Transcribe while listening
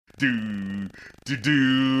do do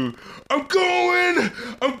do. I'm going,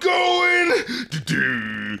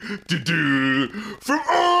 do do do. From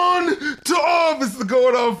on to off. It's the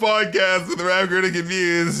Going On podcast with the Rap Critic and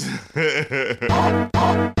Views.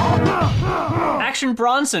 Action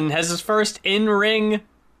Bronson has his first in-ring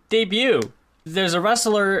debut. There's a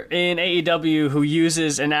wrestler in AEW who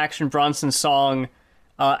uses an Action Bronson song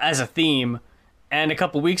as a theme, and a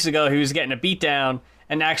couple weeks ago he was getting a beatdown,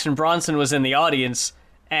 and Action Bronson was in the audience,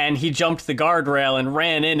 and he jumped the guardrail and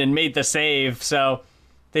ran in and made the save, so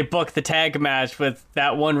they booked the tag match with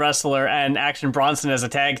that one wrestler and Action Bronson as a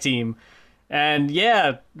tag team. And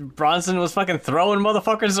yeah, Bronson was fucking throwing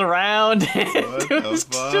motherfuckers around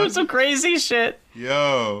and doing some crazy shit.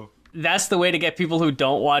 Yo. That's the way to get people who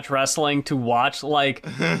don't watch wrestling to watch. Like,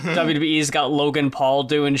 WWE's got Logan Paul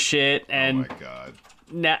doing shit, and oh my god.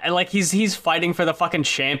 Now, like he's fighting for the fucking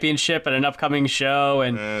championship at an upcoming show,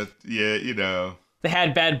 and yeah, you know, they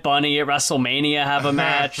had Bad Bunny at WrestleMania have a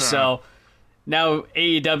match, so now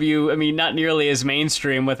AEW, I mean, not nearly as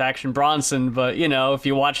mainstream with Action Bronson, but, you know, if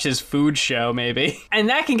you watched his food show, maybe. And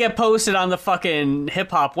that can get posted on the fucking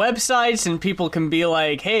hip-hop websites, and people can be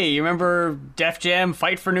like, hey, you remember Def Jam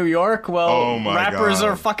Fight for New York? Well, rappers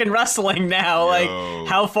are fucking wrestling now. Yo. Like,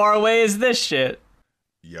 how far away is this shit?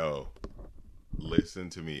 Yo,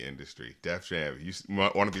 listen to me, industry. Def Jam, you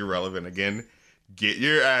want to be relevant again? Get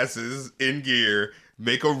your asses in gear.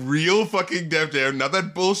 Make a real fucking Def Jam, not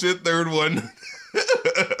that bullshit third one.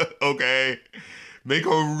 Okay? Make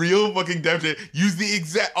a real fucking Def Jam. Use the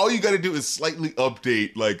exact, all you gotta do is slightly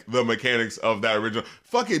update, like, the mechanics of that original.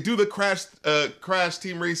 Fuck it, do the Crash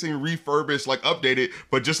Team Racing refurbish, like, update it,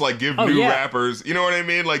 but just, like, give new rappers, you know what I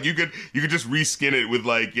mean? Like, you could just reskin it with,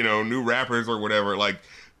 like, you know, new rappers or whatever, like,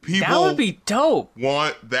 people that would be dope.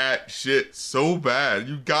 Want that shit so bad.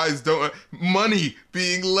 You guys don't... Money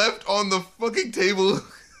being left on the fucking table.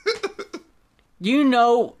 You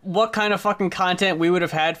know what kind of fucking content we would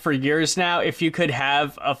have had for years now if you could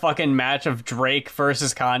have a fucking match of Drake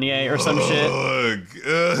versus Kanye or some shit?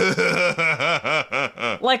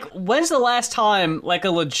 Like, when's the last time, like, a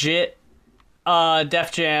legit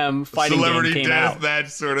Def Jam fighting Celebrity game came death, out? that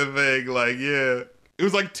sort of thing. Like, yeah. It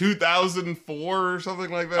was like 2004 or something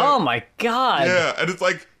like that. Oh my god. Yeah, and it's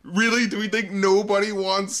like, really? Do we think nobody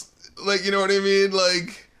wants, like, you know what I mean?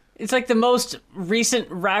 Like... It's like the most recent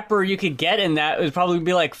rapper you could get in that would probably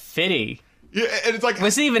be like Fitty. Yeah, and it's like...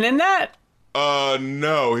 Was he even in that?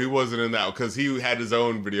 No, he wasn't in that, because he had his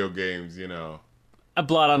own video games, you know. A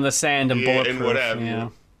Blood on the Sand and Bulletproof. And what have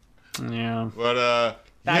you. Yeah. But,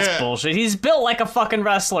 that's bullshit. He's built like a fucking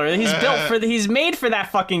wrestler. He's made for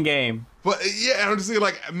that fucking game. But yeah, I'm just saying,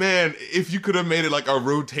 like, man, if you could have made it like a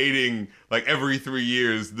rotating, like every 3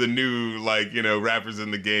 years, the new, like, you know, rappers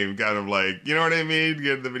in the game, kind of like, you know what I mean?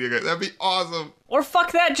 Get the video game. That'd be awesome. Or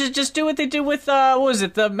fuck that, just do what they do with, what was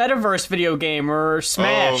it, the Metaverse video game or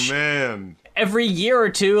Smash. Oh, man. Every year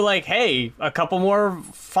or two, like, hey, a couple more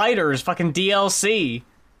fighters, fucking DLC.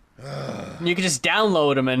 You can just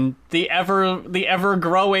download them, and the ever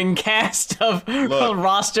growing cast of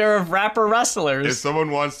roster of rapper wrestlers. If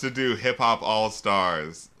someone wants to do hip hop all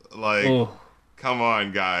stars, like, come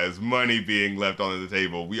on, guys, money being left on the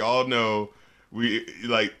table. We all know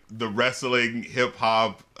like the wrestling hip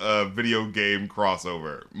hop video game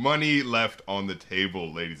crossover. Money left on the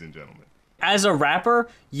table, ladies and gentlemen. As a rapper,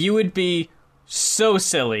 you would be so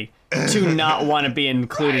silly to not want to be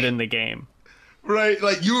included in the game. Right,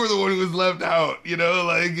 like, you were the one who was left out, you know,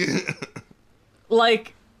 like...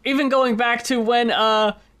 Like, even going back to when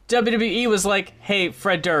WWE was like, hey,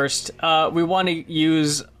 Fred Durst, we want to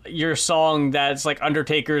use your song that's, like,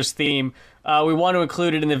 Undertaker's theme. We want to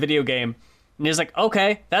include it in the video game. And he's like,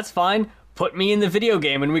 okay, that's fine. Put me in the video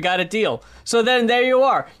game, and we got a deal. So then there you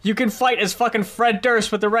are. You can fight as fucking Fred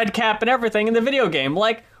Durst with the red cap and everything in the video game.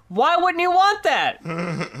 Like, why wouldn't you want that?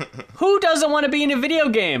 Who doesn't want to be in a video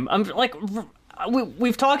game? I'm like...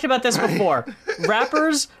 We've talked about this before.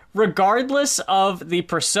 Rappers, regardless of the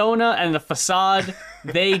persona and the facade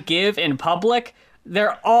they give in public,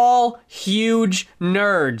 they're all huge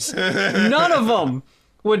nerds. None of them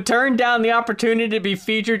would turn down the opportunity to be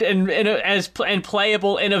featured and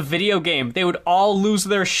playable in a video game. They would all lose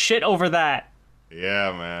their shit over that.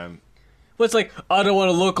 Yeah, man. But it's like, I don't want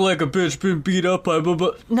to look like a bitch being beat up by blah,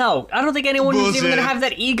 blah. No, I don't think anyone is even going to have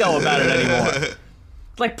that ego about it anymore.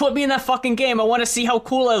 Like, put me in that fucking game. I want to see how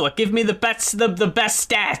cool I look. Give me the best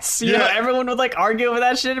stats. You know, everyone would, like, argue over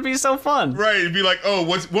that shit. It'd be so fun. Right. It'd be like, oh,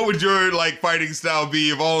 what would your, like, fighting style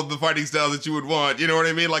be of all of the fighting styles that you would want? You know what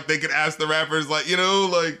I mean? Like, they could ask the rappers, like, you know,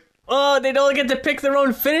 like... Oh, they'd only get to pick their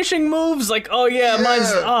own finishing moves? Like, oh, yeah.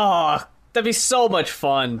 Mine's... Oh, that'd be so much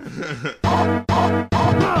fun.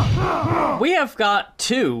 we have got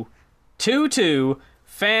two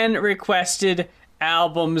fan-requested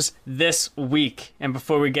albums this week. And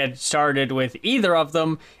before we get started with either of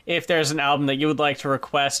them, if there's an album that you would like to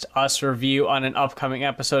request us review on an upcoming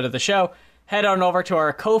episode of the show, head on over to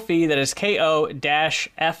our Ko-fi, that is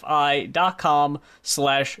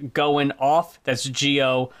ko-fi.com/goinoff. That's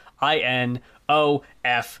GOINOFF.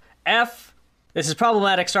 This is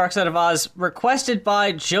Problemaddicts Dark Side of Oz, requested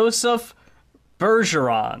by Joseph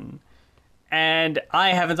Bergeron. And I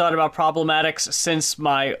haven't thought about Problemaddicts since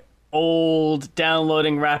my old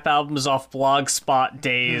downloading rap albums off Blogspot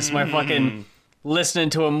days. My fucking listening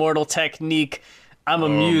to Immortal Technique. I'm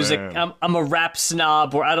a rap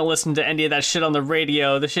snob where I don't listen to any of that shit on the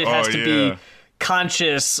radio. The shit has to be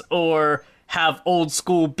conscious or have old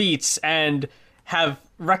school beats and have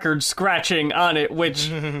record scratching on it,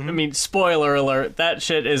 which, I mean, spoiler alert, that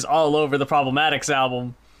shit is all over the Problemaddicts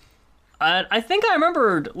album. I think I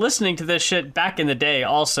remembered listening to this shit back in the day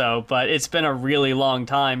also, but it's been a really long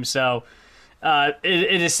time, so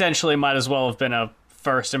it essentially might as well have been a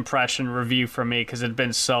first impression review for me because it had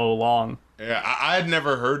been so long. Yeah, I had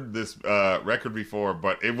never heard this record before,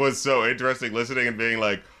 but it was so interesting listening and being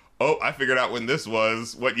like, oh, I figured out when this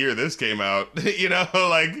was, what year this came out. You know,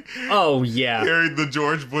 like... Oh, yeah. Hearing the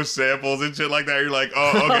George Bush samples and shit like that, you're like,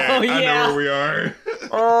 oh, okay, I know where we are.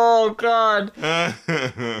 Oh, God.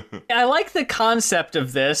 I like the concept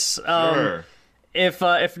of this. Sure.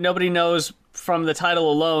 If nobody knows from the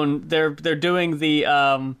title alone, they're doing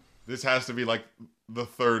the... This has to be, like, the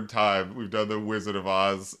third time we've done the Wizard of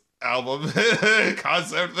Oz album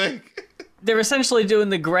concept thing. They're essentially doing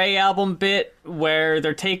the Grey album bit where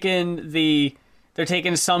they're taking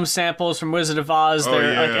some samples from Wizard of Oz.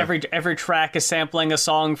 Like every track is sampling a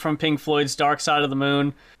song from Pink Floyd's Dark Side of the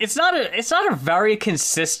Moon. It's not a very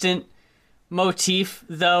consistent motif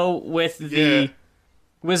though with the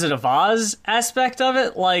Wizard of Oz aspect of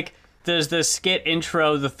it. Like there's this skit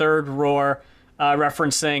intro, The Third Roar,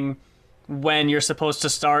 referencing when you're supposed to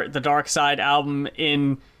start the Dark Side album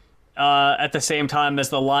in at the same time as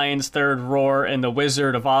the Lion's Third Roar and the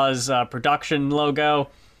Wizard of Oz production logo.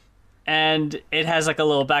 And it has like a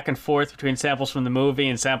little back and forth between samples from the movie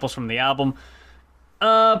and samples from the album.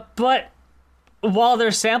 But while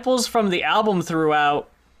there's samples from the album throughout,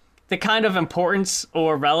 the kind of importance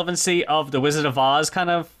or relevancy of the Wizard of Oz kind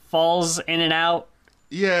of falls in and out.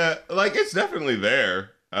 Yeah, like it's definitely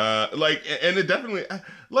there. Like, and it definitely,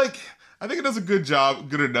 like, I think it does a good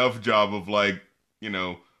enough job of like, you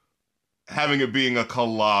know, having it being a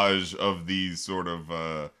collage of these sort of,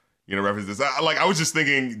 references. I was just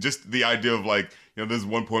thinking, just the idea of like, you know, there's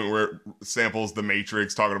one point where it samples The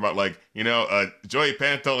Matrix talking about like, Joey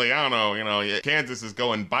Pantoliano, Kansas is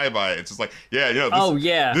going bye-bye. It's just like,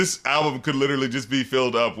 this album could literally just be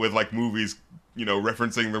filled up with like movies,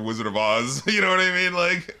 referencing the Wizard of Oz. You know what I mean?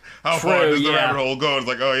 Like, how far does the rabbit hole go? It's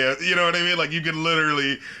like, oh yeah, you know what I mean? Like, you can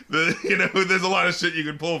literally, there's a lot of shit you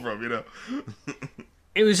can pull from,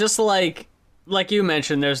 It was just like you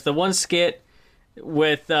mentioned, there's the one skit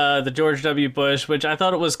with the George W. Bush, which I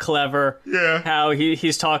thought it was clever. Yeah. How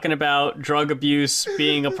he's talking about drug abuse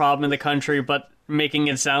being a problem in the country, but making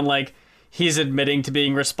it sound like he's admitting to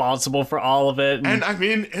being responsible for all of it. And I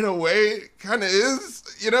mean, in a way, kind of is,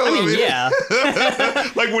 yeah.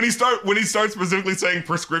 Like when he starts specifically saying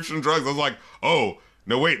prescription drugs, I was like, oh,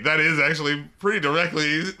 no, wait, that is actually pretty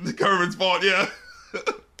directly the government's fault, yeah.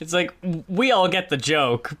 It's like, we all get the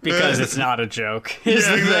joke because it's not a joke. Yeah,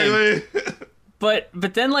 exactly. But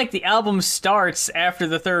then, like, the album starts after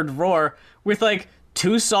The Third Roar with, like,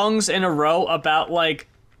 2 songs in a row about, like,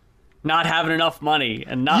 not having enough money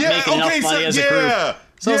and not making enough money as a group.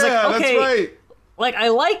 So I was like, okay, that's right. Like, I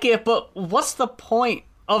like it, but what's the point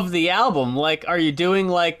of the album? Like, are you doing,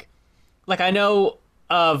 like I know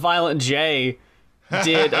Violent J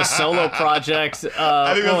did a solo project.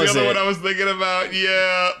 I think that's the other one I was thinking about.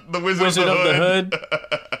 Yeah, the Wizard of the Hood.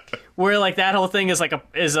 Where like that whole thing is like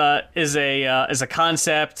is a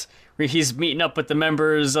concept where he's meeting up with the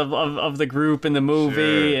members of the group in the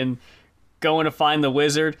movie and going to find the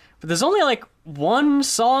wizard. But there's only like one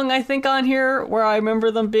song I think on here where I remember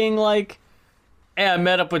them being like, "Hey, I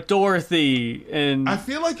met up with Dorothy," and I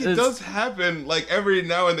feel like it does happen like every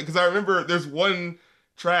now and then because I remember there's one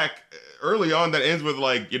track early on that ends with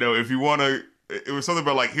like, if you want to, it was something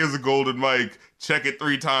about like, here's a golden mic, check it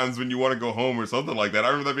 3 times when you want to go home or something like that. I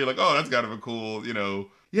remember that being like, oh, that's kind of a cool,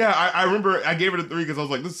 Yeah, I remember I gave it a 3 because I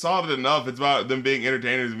was like, this is solid enough. It's about them being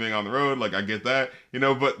entertainers and being on the road. Like, I get that,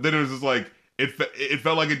 but then it was just like, it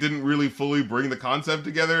felt like it didn't really fully bring the concept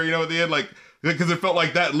together, at the end. Like, because it felt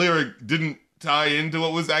like that lyric didn't tie into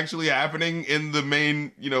what was actually happening in the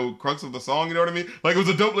main, crux of the song, you know what I mean? Like, it was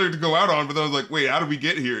a dope lyric to go out on, but then I was like, wait, how did we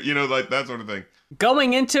get here? Like that sort of thing.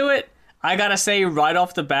 Going into it, I gotta say right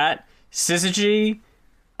off the bat, Syzygy,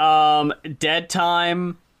 Dead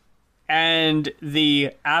Time, and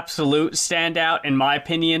the absolute standout, in my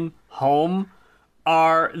opinion, Home,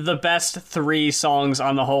 are the best 3 songs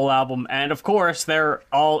on the whole album. And of course, they're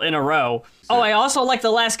all in a row. Oh, I also like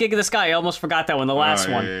The Last Gig of the Sky. I almost forgot that one, the last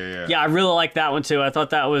one. Yeah, I really like that one too. I thought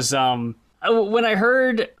that was, when I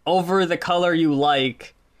heard Over the Color You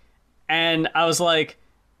Like, and I was like,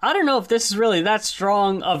 I don't know if this is really that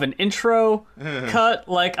strong of an intro cut.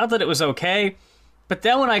 Like, I thought it was okay. But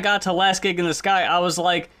then when I got to Last Gig in the Sky, I was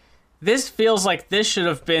like, this feels like this should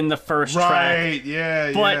have been the first track. Right,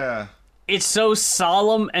 yeah, but it's so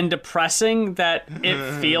solemn and depressing that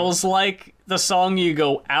it feels like the song you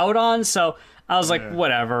go out on. So I was like,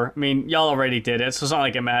 whatever. I mean, y'all already did it, so it's not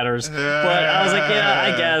like it matters. But I was like, yeah,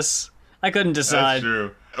 I guess. I couldn't decide. That's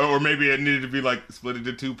true. Or maybe it needed to be, like, split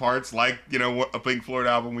into 2 parts, like, a Pink Floyd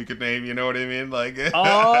album we could name, you know what I mean? Like,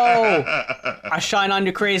 I Shine on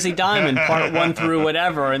Your Crazy Diamond, part 1 through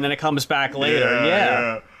whatever, and then it comes back later.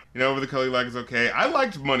 Yeah. Over the Color You Like is okay. I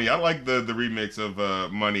liked Money. I liked the remix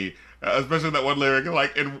of Money, especially that one lyric,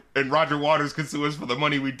 like, and Roger Waters can sue us for the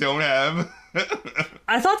money we don't have.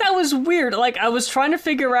 I thought that was weird. Like, I was trying to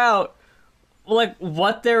figure out, like,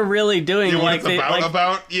 what they're really doing. What like, it's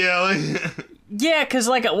about? Yeah, like... Yeah, because,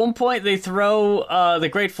 like, at one point they throw the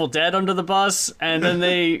Grateful Dead under the bus, and then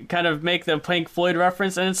they kind of make the Pink Floyd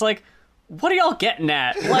reference, and it's like, what are y'all getting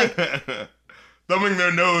at? Like... thumbing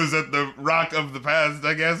their nose at the rock of the past,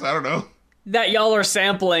 I guess. I don't know. That y'all are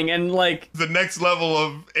sampling, and, like... the next level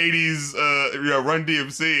of 80s, Run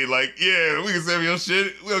DMC. Like, yeah, we can sample your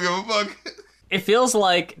shit. We don't give a fuck. It feels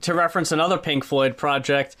like, to reference another Pink Floyd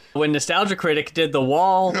project, when Nostalgia Critic did the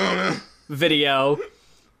Wall video...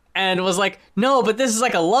 and was like, no, but this is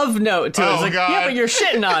like a love note to it. It's like, God. Yeah, but you're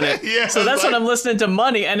shitting on it. Yeah, so that's when I'm listening to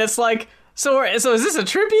Money, and it's like, so is this a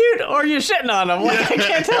tribute, or are you shitting on him? Like, I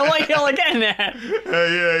can't tell what y'all are getting at.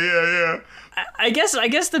 Yeah. I guess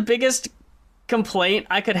the biggest complaint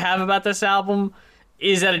I could have about this album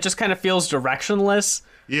is that it just kind of feels directionless.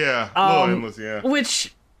 Yeah, a little endless, yeah.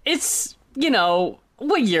 Which, it's,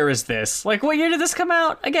 what year is this? Like, what year did this come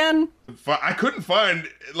out again? I couldn't find,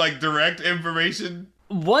 like, direct information.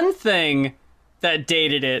 One thing that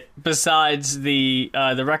dated it, besides the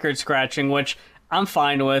record scratching, which I'm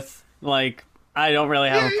fine with, like, I don't really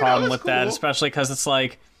have a problem with that, especially because it's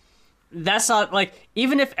like, that's not, like,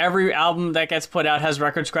 even if every album that gets put out has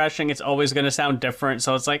record scratching, it's always going to sound different,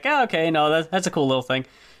 so it's like, okay, no, that's a cool little thing,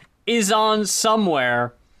 is on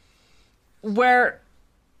Somewhere, where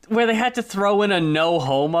they had to throw in a no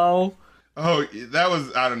homo. Oh, that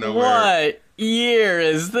was out of nowhere. What year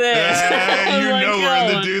is this? We're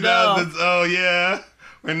in the 2000s. No. Oh, yeah.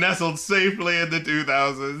 We're nestled safely in the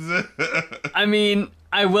 2000s. I mean,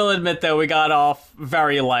 I will admit, though, we got off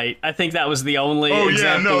very light. I think that was the only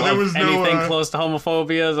example there was of anything close to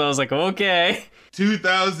homophobia, so I was like, okay.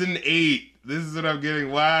 2008. This is what I'm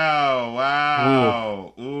getting. Wow.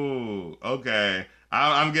 Ooh. Okay.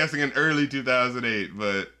 I'm guessing in early 2008,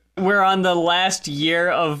 but... we're on the last year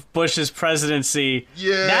of Bush's presidency.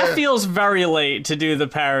 Yeah. That feels very late to do the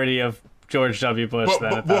parody of George W. Bush.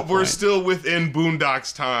 But we're still within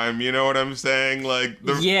Boondocks time, you know what I'm saying? Like,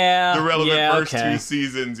 the relevant first 2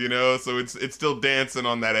 seasons, so it's still dancing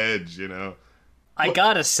on that edge, I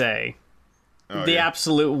gotta say, the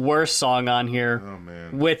absolute worst song on here,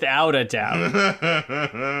 without a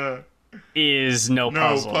doubt, is No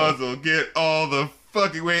Puzzle. No Puzzle. Get all the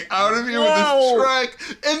fucking way out of here with this track.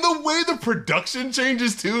 And the way the production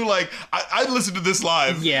changes too, like, I listened to this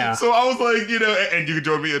live. Yeah. So I was like, and you can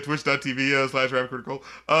join me at twitch.tv/rapcritical,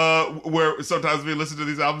 where sometimes we listen to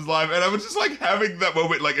these albums live, and I was just like having that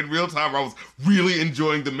moment like in real time where I was really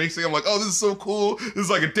enjoying the mixing. I'm like, oh, this is so cool. This is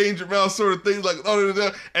like a Danger Mouse sort of thing, like,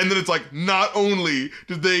 and then it's like, not only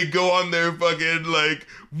did they go on their fucking like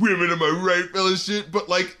women am I right fella shit, but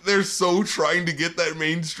like they're so trying to get that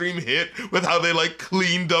mainstream hit with how they like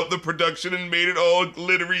cleaned up the production and made it all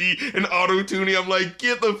glittery and auto-tuning. I'm like,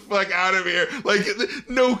 get the fuck out of here. Like,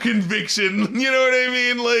 no conviction. You know what I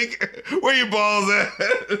mean? Like, where your balls at?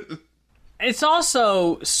 It's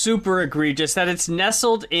also super egregious that it's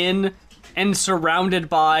nestled in and surrounded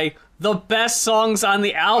by the best songs on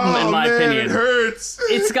the album, in my opinion. It hurts.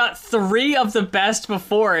 It's got 3 of the best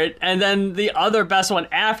before it, and then the other best one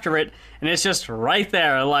after it, and it's just right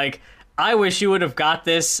there. Like, I wish you would have got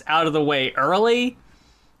this out of the way early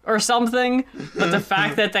or something, but the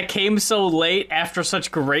fact that came so late after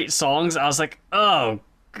such great songs, I was like, oh,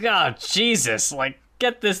 God, Jesus, like,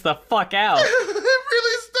 get this the fuck out. It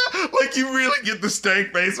really stuff. Like, you really get the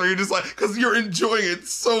stank face where you're just like, because you're enjoying it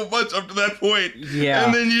so much up to that point. Yeah.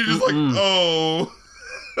 And then you're just like, oh.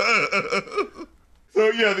 So,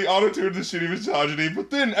 yeah, the auto-tune, the shitty misogyny. But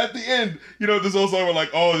then, at the end, you know, there's also like,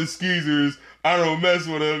 oh, the skeezers, I don't mess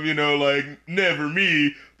with them, you know, like, never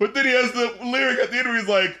me. But then he has the lyric at the end where he's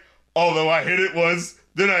like, although I hit it once,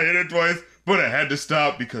 then I hit it twice, but I had to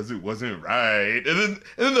stop because it wasn't right. And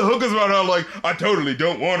then the hook is about how, like, I totally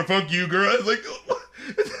don't want to fuck you, girl. It's like,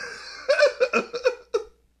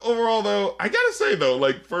 overall, though, I gotta say, though,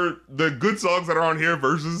 like, for the good songs that are on here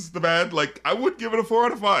versus the bad, like, I would give it a 4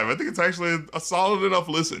 out of 5. I think it's actually a solid enough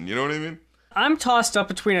listen, you know what I mean? I'm tossed up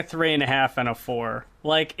between a 3.5 and a 4.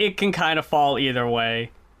 Like, it can kind of fall either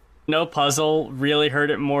way. No Puzzle really hurt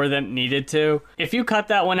it more than it needed to. If you cut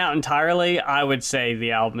that one out entirely, I would say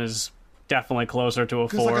the album is definitely closer to a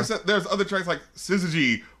 4. Like I said, there's other tracks like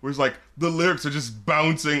Syzygy, where it's like the lyrics are just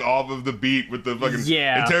bouncing off of the beat with the fucking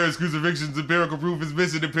terrorist crucifixions, empirical proof is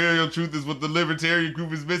missing, imperial truth is what the libertarian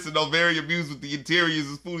group is missing, all very amused with the interiors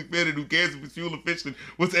is fully fitted, who cares if it's fuel efficient,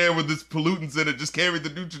 what's air with this pollutants in it, just carry the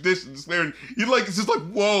new tradition, swearing, you like, it's just like,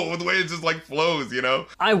 whoa, the way it just like flows, you know?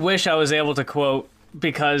 I wish I was able to quote,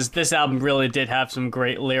 because this album really did have some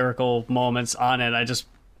great lyrical moments on it, I just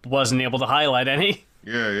wasn't able to highlight any.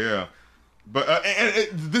 Yeah. But and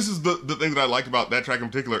this is the thing that I like about that track in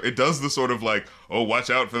particular. It does the sort of like, oh, watch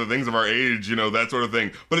out for the things of our age, you know, that sort of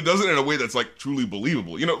thing. But it does it in a way that's like truly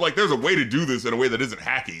believable. You know, like there's a way to do this in a way that isn't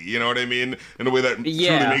hacky. You know what I mean? In a way that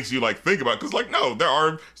truly makes you like think about. Because like, no, there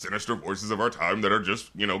are sinister voices of our time that are just,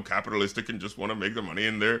 you know, capitalistic and just want to make their money,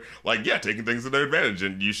 and they're like, yeah, taking things to their advantage.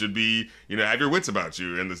 And you should be, you know, have your wits about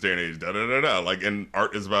you in this day and age. Da da da da. Like, and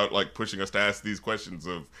art is about like pushing us to ask these questions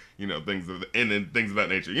of, you know, things of and things of that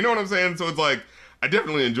nature. You know what I'm saying? So it's like, I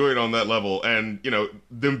definitely enjoy it on that level, and, you know,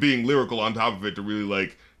 them being lyrical on top of it to really,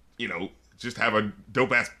 like, you know, just have a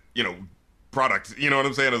dope-ass, you know, product, you know what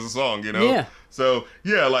I'm saying, as a song, you know? Yeah. So,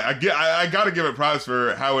 yeah, like, I gotta give it props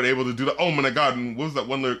for how it able to do that. Oh, my God, and what was that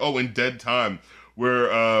one lyric? Oh, In Dead Time, where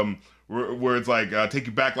it's like, take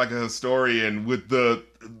you back like a historian with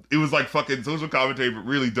it was like fucking social commentary, but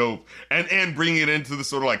really dope. And bringing it into the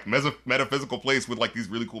sort of like metaphysical place with like these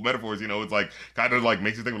really cool metaphors, you know, it's like kind of like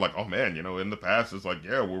makes you think of like, oh man, you know, in the past, it's like,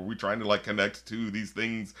 yeah, were we trying to like connect to these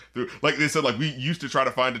things through, like they said, like we used to try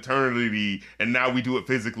to find eternity and now we do it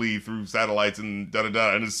physically through satellites and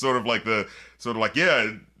da-da-da. And it's sort of like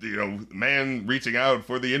yeah, you know, man reaching out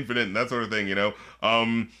for the infinite and that sort of thing, you know?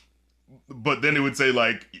 But then it would say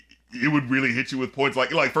like, it would really hit you with points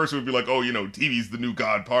like first it would be like, oh, you know, TV's the new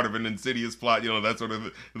god, part of an insidious plot, you know, that sort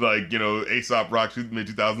of like, you know, Aesop Rock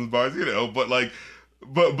mid-2000s bars, you know, but like,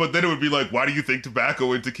 but then it would be like, why do you think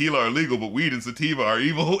tobacco and tequila are legal, but weed and sativa are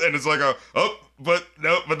evil? And it's like, but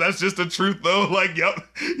that's just the truth though. Like, yep,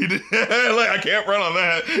 you did, like I can't run on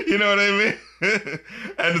that. You know what I mean?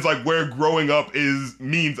 And it's like where growing up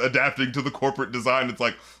means adapting to the corporate design. It's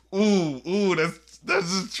like, ooh,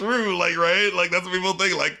 that's just true, like, right? Like, that's what people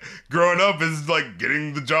think. Like, growing up is, like,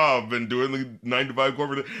 getting the job and doing the 9-to-5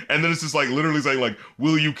 corporate. And then it's just, like, literally saying, like,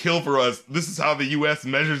 will you kill for us? This is how the U.S.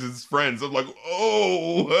 measures its friends. I'm like,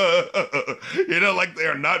 oh, you know, like,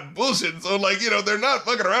 they're not bullshit. So, like, you know, they're not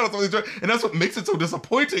fucking around with some of these tracks. And that's what makes it so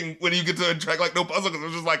disappointing when you get to a track like No Puzzle, because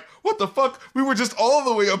it's just like, what the fuck? We were just all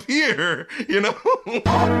the way up here, you know?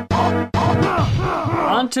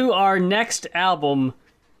 On to our next album,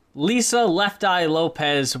 Lisa Left Eye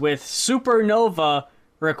Lopes with Supernova,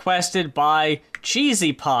 requested by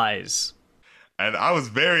Cheesy Pies. And I was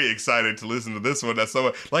very excited to listen to this one. That's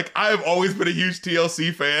so, like, I've always been a huge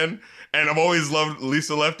TLC fan, and I've always loved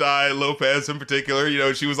Lisa Left Eye Lopes in particular. You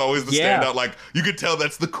know, she was always the standout. Like, you could tell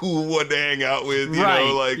that's the cool one to hang out with, you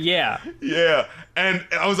know, like. Yeah. And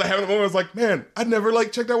I was like, having a moment, I was like, man, I'd never,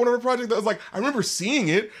 like, checked out one of her projects. I was like, I remember seeing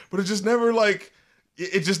it, but it just never, like,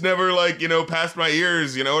 it just never, like, you know, passed my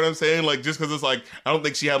ears, you know what I'm saying? Like, just because it's like, I don't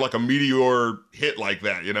think she had, like, a meteor hit like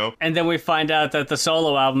that, you know? And then we find out that the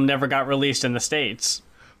solo album never got released in the States.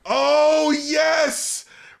 Oh, yes!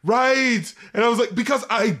 Right. And I was like, because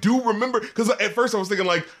I do remember, because at first I was thinking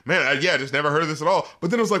like, man, I just never heard of this at all. But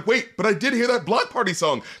then I was like, wait, but I did hear that Block Party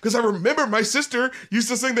song. Because I remember my sister used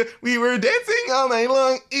to sing that, we were dancing all night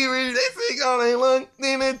long, we were dancing all night long.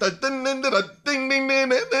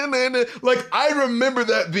 Like, I remember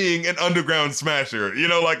that being an underground smasher. You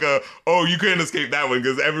know, like oh, you couldn't escape that one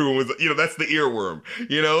because everyone was, you know, that's the earworm.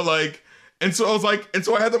 You know, like... And so I was like, and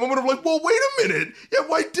so I had that moment of like, well, wait a minute. Yeah,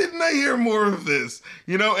 why didn't I hear more of this?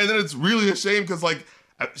 You know, and then it's really a shame because like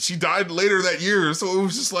she died later that year. So it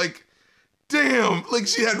was just like, damn, like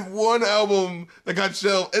she had one album that got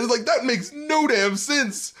shelved. And it's like, that makes no damn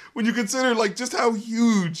sense when you consider like just how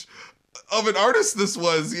huge of an artist this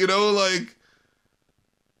was, you know, like,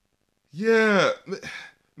 yeah,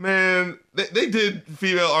 man, they did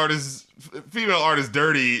female black artists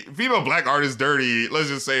dirty, let's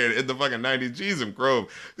just say it, in the fucking 90s. Jeez and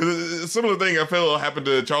Grove. A similar thing I feel happened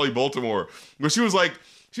to Charlie Baltimore, where she was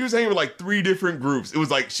hanging with like 3 different groups. It was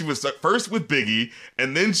like she was first with Biggie,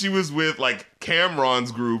 and then she was with like Cameron's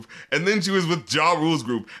group, and then she was with Ja Rule's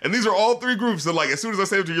group. And these are all 3 groups. And like, as soon as I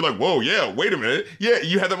say it to you, you're like, whoa, yeah, wait a minute. Yeah,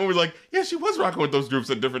 you had that moment like, yeah, she was rocking with those groups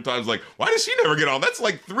at different times. Like, why did she never get on? That's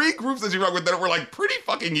like 3 groups that she rocked with that were like pretty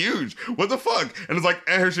fucking huge. What the fuck? And it's like,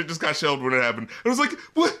 and her shit just got shelved when it happened. And I was like,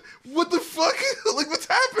 what the fuck? Like, what's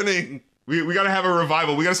happening? We gotta have a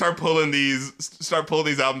revival. We gotta start pulling these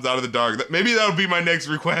albums out of the dark. Maybe that'll be my next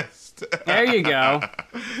request. There you go.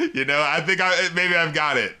 You know, I think maybe I've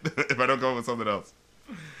got it if I don't come up with something else.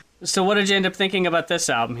 So what did you end up thinking about this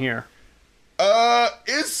album here?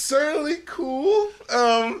 It's certainly cool.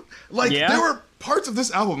 There were parts of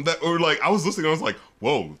this album that were like, I was listening, I was like,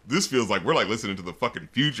 whoa, this feels like we're like listening to the fucking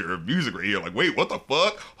future of music right here. Like, wait, what the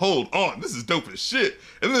fuck? Hold on, this is dope as shit.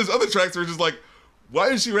 And then there's other tracks that are just like, why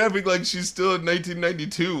is she rapping like she's still in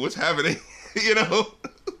 1992? What's happening? You know?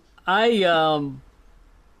 I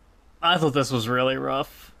thought this was really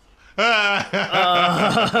rough. I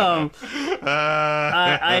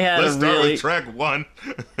had Let's start with track 1.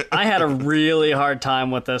 I had a really hard time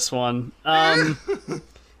with this one.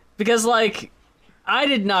 Because, like, I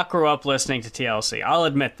did not grow up listening to TLC. I'll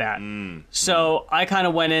admit that. So I kind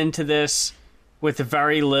of went into this with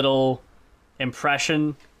very little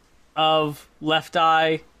impression of Left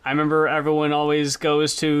Eye. I remember everyone always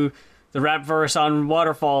goes to the rap verse on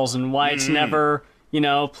Waterfalls and why it's never,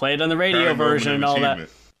 played on the radio version and all that.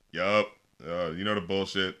 Yup. You know the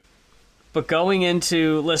bullshit. But going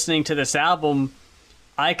into listening to this album,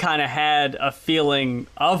 I kind of had a feeling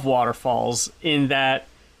of Waterfalls in that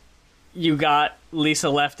you got Lisa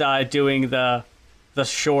Left Eye doing the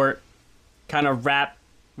short kind of rap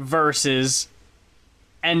verses,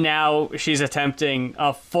 and now she's attempting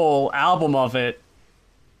a full album of it.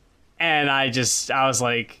 And I was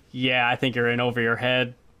like, yeah, I think you're in over your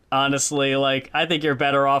head. Honestly, like, I think you're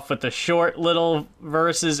better off with the short little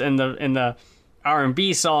verses in the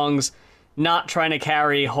R&B songs, not trying to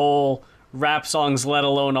carry whole rap songs, let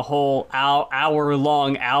alone a whole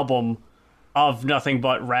hour-long album of nothing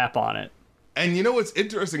but rap on it. And you know what's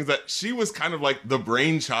interesting is that she was kind of like the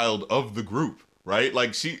brainchild of the group, right?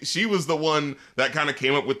 Like, she was the one that kind of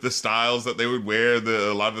came up with the styles that they would wear,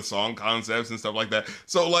 a lot of the song concepts and stuff like that.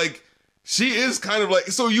 So, like, she is kind of like,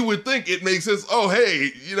 so you would think it makes sense. Oh,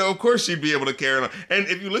 hey, of course she'd be able to carry on. And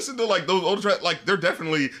if you listen to like those older tracks, like they're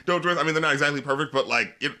definitely dope tracks. I mean, they're not exactly perfect, but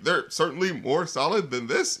like they're certainly more solid than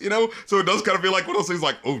this, So it does kind of feel like one of those things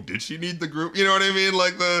like, oh, did she need the group? You know what I mean?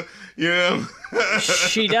 Like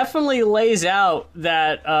She definitely lays out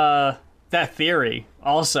that theory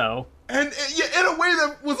also. And yeah, in a way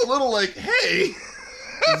that was a little like, hey,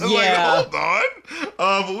 yeah. Like, hold on.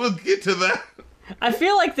 But we'll get to that. I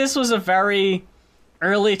feel like this was a very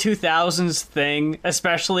early 2000s thing,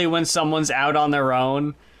 especially when someone's out on their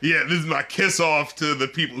own. Yeah, this is my kiss off to the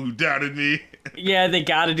people who doubted me. Yeah, they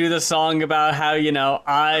got to do the song about how,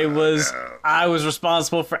 I was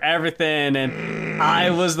responsible for everything, and I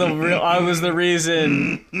was the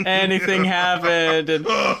reason anything happened, and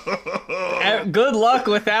good luck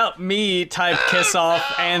without me type kiss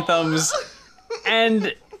off anthems.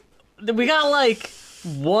 And we got like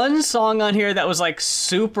one song on here that was like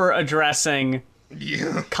super addressing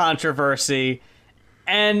controversy,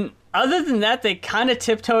 and other than that, they kind of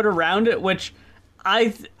tiptoed around it, which I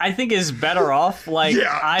think is better off. Like,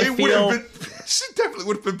 yeah, she definitely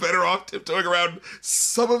would have been better off tiptoeing around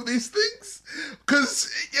some of these things,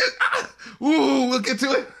 because we'll get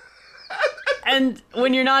to it. And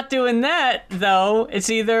when you're not doing that, though, it's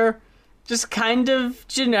either just kind of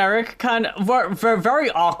generic, kind of very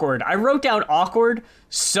awkward. I wrote down awkward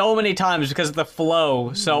so many times because the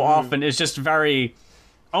flow so often is just very,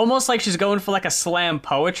 almost like she's going for like a slam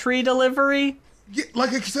poetry delivery. Yeah,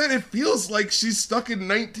 like I said, it feels like she's stuck in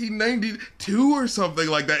 1992 or something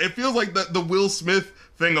like that. It feels like the Will Smith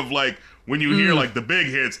thing of like, when you hear like the big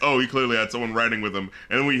hits, oh, he clearly had someone writing with him,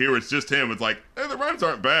 and then we hear it's just him, it's like, the rhymes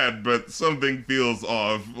aren't bad, but something feels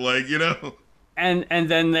off, like, And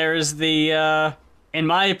then there's the, in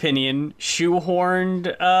my opinion,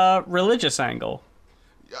 shoehorned religious angle.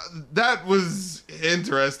 That was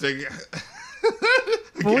interesting.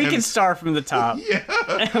 Well, we can start from the top. Yeah.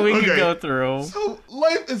 And we can go through. So,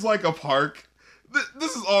 life is like a park.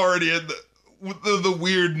 This is already in with the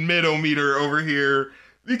weird midometer over here,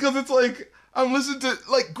 because it's like, I'm listening to,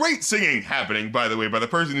 like, great singing happening, by the way, by the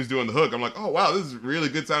person who's doing the hook. I'm like, oh, wow, this is really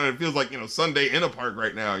good sound. It feels like, Sunday in a park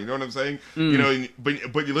right now. You know what I'm saying?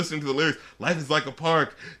 But you're listening to the lyrics. Life is like a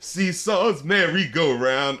park. Seesaws,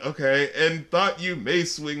 merry-go-round. Okay. And thought you may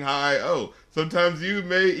swing high. Oh, sometimes you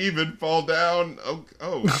may even fall down.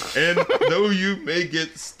 Oh. And though you may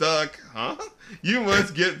get stuck, you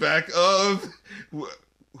must get back up.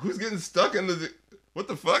 Who's getting stuck in the... What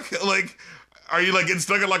the fuck? Like... Are you, like, getting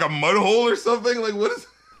stuck in, like, a mud hole or something? Like, what is...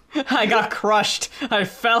 I got crushed. I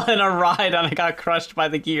fell in a ride and I got crushed by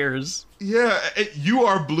the gears. Yeah, you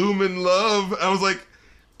are bloomin' love. I was like,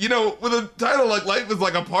 with a title like Life is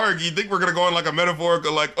Like a Park, you think we're going to go on, like, a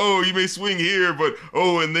metaphorical, like, oh, you may swing here, but,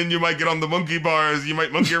 and then you might get on the monkey bars, you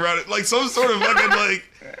might monkey around it. Like, some sort of fucking, like,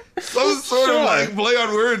 like, play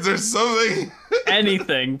on words or something.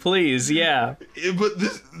 Anything, please, yeah. But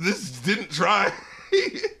this didn't try.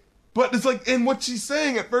 But it's like, and what she's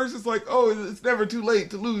saying at first is like, oh, it's never too late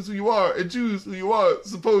to lose who you are and choose who you are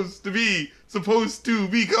supposed to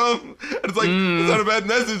become. And it's like, it's not a bad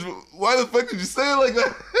message. Why the fuck did you say it like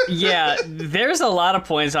that? Yeah, there's a lot of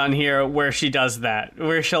points on here where she does that,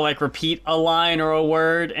 where she'll, like, repeat a line or a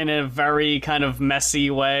word in a very kind of messy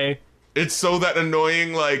way. It's so that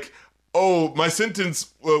annoying, like, oh, my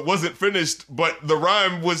sentence wasn't finished, but the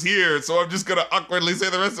rhyme was here, so I'm just gonna awkwardly say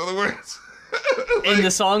the rest of the words. In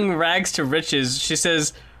the song Rags to Riches, she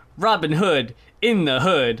says, Robin Hood, in the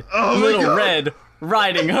hood, Little Red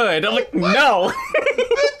Riding Hood. I'm like, no!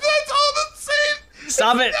 That's all the same!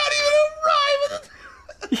 Stop it! Not even a rhyme!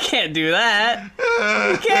 You can't do that!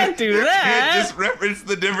 You can't do that! You can't just reference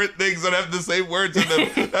the different things that have the same words in them.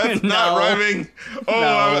 That's No. not rhyming.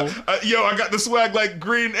 Oh, No. I got the swag like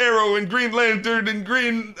Green Arrow and Green Lantern and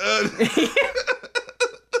Green...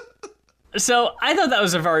 So, I thought that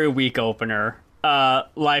was a very weak opener.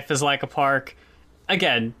 Life is Like a Park.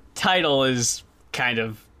 Again, title is kind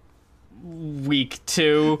of weak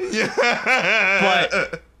too. Yeah.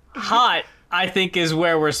 But Hot, I think, is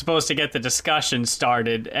where we're supposed to get the discussion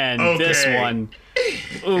started. And This one,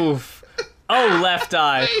 oof. Oh, Left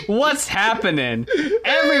Eye, what's happening?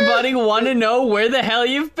 Everybody want to know where the hell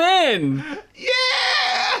you've been. Yeah!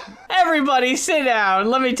 Everybody sit down.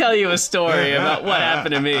 Let me tell you a story about what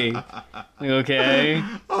happened to me. Okay.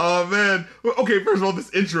 Oh, man. Okay, first of all,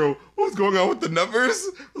 this intro, what was going on with the numbers?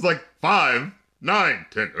 It was like 5, 9,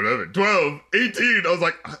 10, 11, 12, 18. I was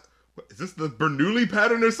like, is this the Bernoulli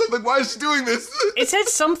pattern or something? Why is she doing this? It said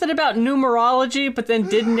something about numerology, but then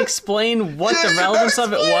didn't explain what the relevance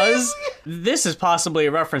of it was. This is possibly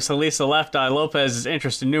a reference to Lisa Left Eye Lopez's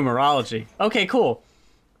interest in numerology. Okay, cool.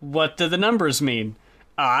 What do the numbers mean?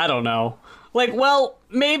 I don't know. Like, well,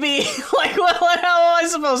 maybe, like, well, how am I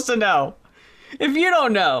supposed to know? If you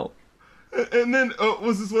don't know. And then,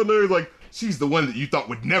 was this one there like, she's the one that you thought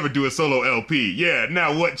would never do a solo LP. Yeah,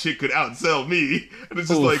 now what chick could outsell me? And it's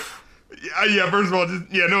just like, yeah, first of all,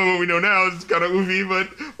 just, knowing what we know now is kind of oofy,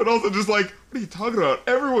 but also just like, what are you talking about?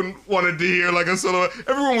 Everyone wanted to hear like a solo.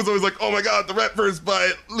 Everyone was always like, oh my god, the rap verse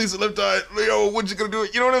by Lisa Left Eye. Leo, when you gonna do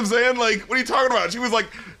it? You know what I'm saying? Like, what are you talking about? She was like,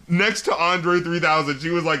 next to Andre 3000, she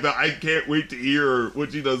was like the I can't wait to hear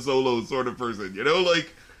what she does solo sort of person,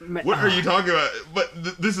 like, what are you talking about? But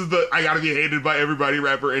this is the I gotta be hated by everybody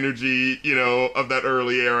rapper energy, of that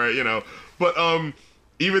early era, but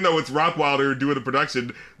even though it's Rockwilder doing the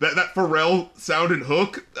production, that Pharrell sound and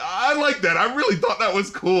hook, I like that. I really thought that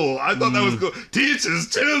was cool. I thought that was cool. Teachers,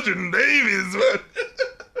 children, babies, where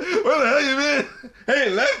the hell you been?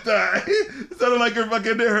 Hey, Left Eye. It sounded like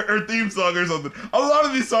her theme song or something. A lot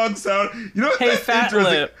of these songs sound, Hey, Fat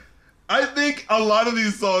Lip. I think a lot of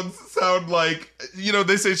these songs sound like,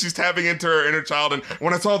 they say she's tapping into her inner child. And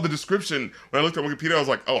when I saw the description, when I looked at Wikipedia, I was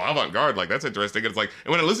like, oh, avant-garde, like, that's interesting. And it's like,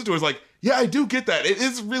 and when I listened to it, it's like, yeah, I do get that. It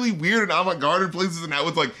is really weird and avant-garde in places and how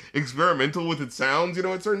it's, like, experimental with its sounds,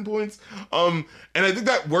 at certain points. And I think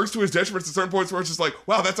that works to his detriment at certain points where it's just like,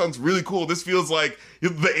 wow, that sounds really cool. This feels like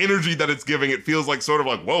the energy that it's giving, it feels like sort of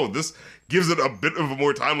like, whoa, this gives it a bit of a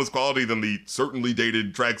more timeless quality than the certainly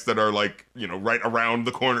dated tracks that are like, right around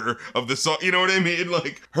the corner of the song. You know what I mean?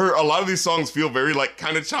 Like, a lot of these songs feel very like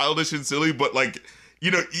kind of childish and silly, but like,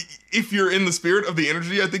 if you're in the spirit of the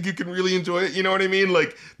energy, I think you can really enjoy it. You know what I mean?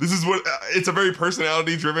 Like, this is what, it's a very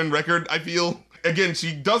personality driven record, I feel. Again,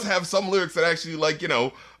 she does have some lyrics that actually like,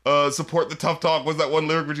 support the tough talk. Was that one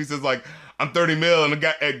lyric where she says like, I'm 30 mil and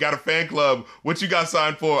I got a fan club. What you got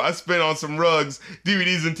signed for? I spent on some rugs,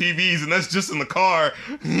 DVDs and TVs, and that's just in the car.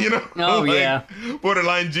 Oh, like, yeah.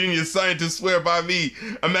 Borderline genius scientists swear by me.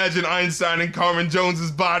 Imagine Einstein and Carmen Jones's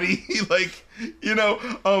body. Like, You know,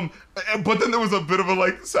 but then there was a bit of a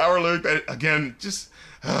like sour lyric that again just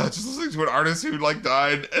listening to an artist who like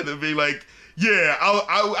died and then be like, yeah,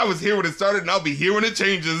 I was here when it started and I'll be here when it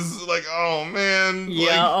changes. Like, oh man.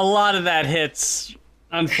 Yeah, like, a lot of that hits,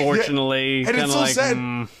 unfortunately. Yeah, and it's so like,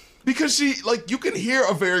 sad. Because she, like, you can hear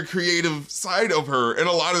a very creative side of her in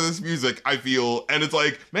a lot of this music, I feel. And it's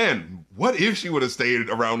like, man, what if she would have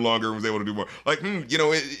stayed around longer and was able to do more? Like, you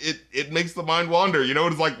know, it makes the mind wander. You know,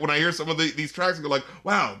 it's like when I hear some of these tracks, I go like,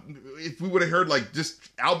 wow, if we would have heard, like, just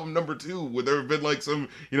album number 2, would there have been, like, some,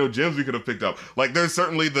 you know, gems we could have picked up? Like, there's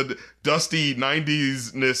certainly the dusty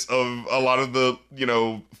 90s-ness of a lot of the, you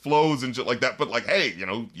know, flows and shit like that. But, like, hey, you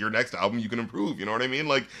know, your next album, you can improve. You know what I mean?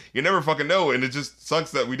 Like, you never fucking know. And it just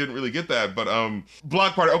sucks that we didn't really get that. But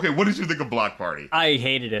Block Party, okay, what did you think of Block Party? I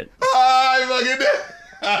hated it. I fucking did.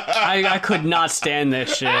 I could not stand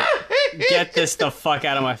this shit. Get this the fuck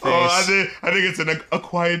out of my face. Oh, I think it's an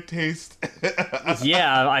acquired taste.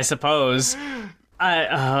 Yeah, I suppose.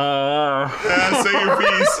 Yeah, say your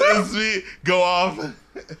piece. Go off.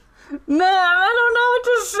 No, I don't know what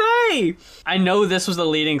to say. I know this was the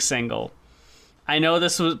leading single. I know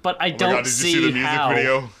this was, but I don't God, did see you see the music how.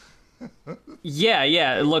 video?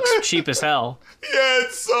 Yeah, it looks cheap as hell. Yeah,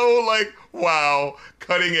 it's so like, wow,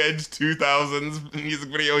 cutting edge 2000s music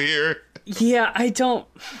video here. Yeah, I don't.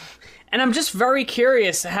 And I'm just very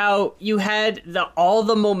curious how you had all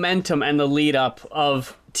the momentum and the lead up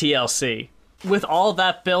of TLC. With all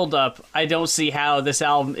that build up, I don't see how this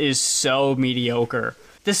album is so mediocre.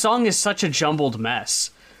 This song is such a jumbled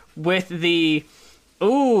mess. With the,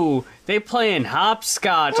 ooh, they playing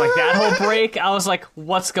hopscotch, like that whole break, I was like,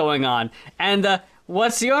 what's going on? And the,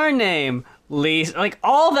 what's your name, Lisa? Like,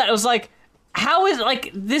 all that, it was like, how is,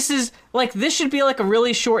 like, this should be like a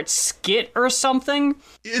really short skit or something.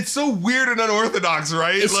 It's so weird and unorthodox,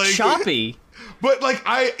 right? It's like, choppy. But, like,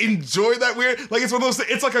 I enjoy that weird, like, it's one of those,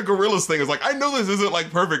 it's like a Gorillaz thing. It's like, I know this isn't,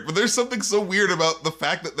 like, perfect, but there's something so weird about the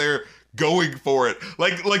fact that they're going for it.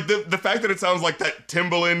 Like the fact that it sounds like that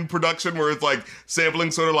Timbaland production where it's like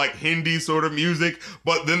sampling sort of like Hindi sort of music,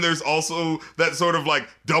 but then there's also that sort of like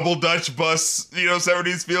double Dutch bus, you know,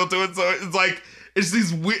 70s feel to it. So it's like, it's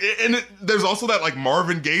these weird, and there's also that like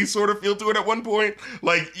Marvin Gaye sort of feel to it at one point.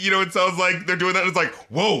 Like, you know, it sounds like they're doing that. And it's like,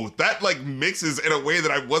 whoa, that like mixes in a way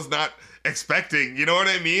that I was not expecting, you know what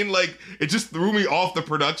I mean? Like, it just threw me off the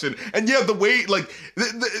production. And yeah, the way, like,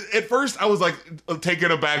 at first I was like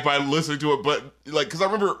taken aback by listening to it, but like, because I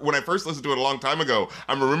remember when I first listened to it a long time ago,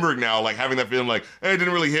 I'm remembering now like having that feeling like, it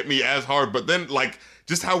didn't really hit me as hard, but then like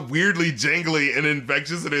just how weirdly jangly and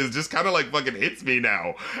infectious it is just kind of like fucking hits me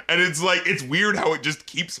now. And it's like, it's weird how it just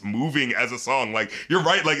keeps moving as a song. Like, you're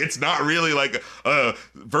right, like it's not really like a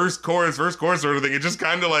verse chorus sort of thing. It just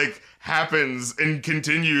kind of like happens and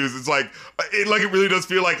continues. It's like it really does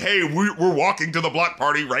feel like, hey, we're walking to the block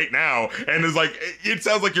party right now, and it's like it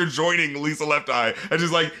sounds like you're joining Lisa Left Eye, and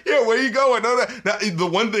just like, yeah, where are you going? No. Now, the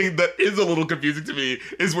one thing that is a little confusing to me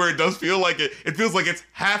is where it does feel like it feels like it's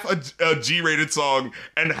half a G-rated song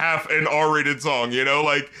and half an R-rated song, you know,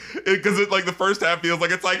 like because it like the first half feels like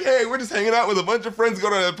it's like, hey, we're just hanging out with a bunch of friends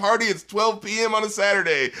going to a party. It's 12 p.m. on a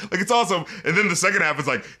Saturday, like it's awesome, and then the second half is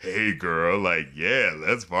like, hey girl, like yeah,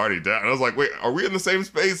 let's party down. And I was like, wait, are we in the same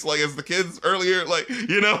space like as the kids earlier? Like,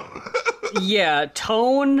 you know? Yeah,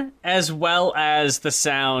 tone as well as the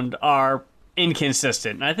sound are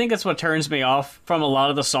inconsistent. And I think that's what turns me off from a lot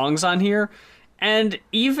of the songs on here. And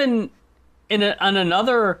even on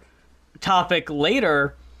another topic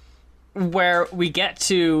later, where we get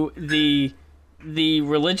to the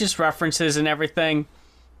religious references and everything,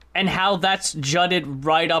 and how that's jutted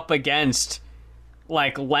right up against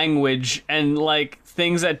like language and like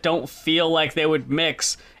things that don't feel like they would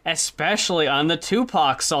mix, especially on the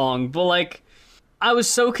Tupac song. But like, I was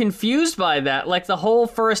so confused by that. Like, the whole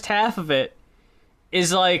first half of it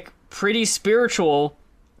is like pretty spiritual,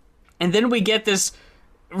 and then we get this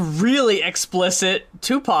really explicit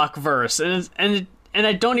Tupac verse, and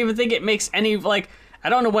I don't even think it makes any, like, I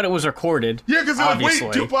don't know when it was recorded. Yeah, because like,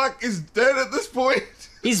 wait, Tupac is dead at this point.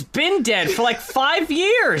 He's been dead for like 5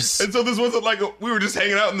 years. And so this wasn't like we were just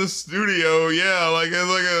hanging out in the studio. Yeah, like it's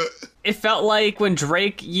like a. It felt like when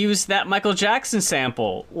Drake used that Michael Jackson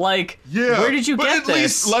sample. Like, yeah, where did you get this? But this? at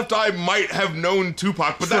least Left Eye might have known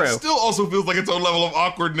Tupac, but that still also feels like its own level of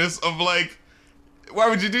awkwardness of like, why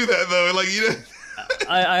would you do that though? Like, you know.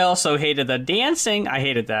 I also hated the dancing. I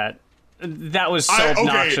hated that. That was so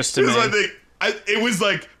obnoxious to me. It was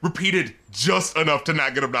like repeated just enough to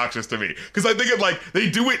not get obnoxious to me. Because I think it like they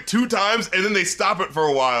do it 2 times and then they stop it for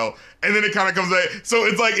a while and then it kind of comes back. So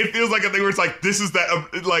it's like it feels like a thing where it's like this is that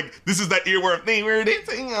earworm. They were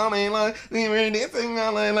dancing all night long. They were dancing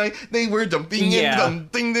all night long. They were jumping and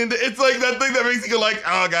something. It's like that thing that makes you go like,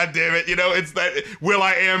 oh god damn it, you know? It's that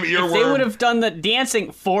Will.I.am earworm. If they would have done the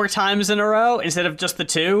dancing 4 times in a row instead of just the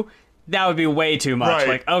 2, that would be way too much. Right.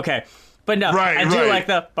 Like, okay. But no, I do like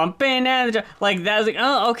the bumping and like that. Like,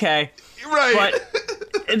 oh, okay, right.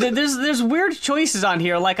 But there's weird choices on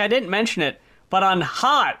here. Like I didn't mention it, but on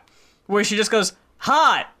 "Hot," where she just goes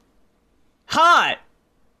hot, hot,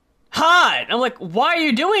 hot. I'm like, why are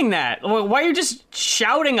you doing that? Why are you just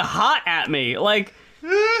shouting "hot" at me? Like,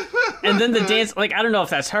 and then the dance. Like I don't know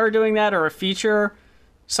if that's her doing that or a feature.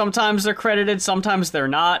 Sometimes they're credited, sometimes they're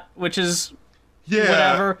not, which is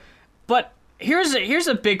whatever. But here's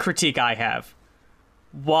a big critique I have.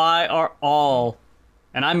 Why are all,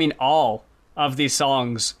 and I mean all, of these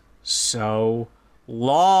songs so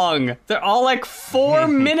long? They're all like 4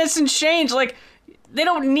 minutes and change. Like, they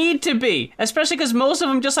don't need to be. Especially because most of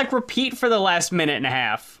them just like repeat for the last minute and a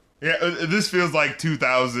half. Yeah, this feels like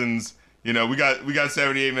 2000s. You know, we got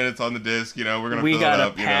 78 minutes on the disc. You know, we're going to fill it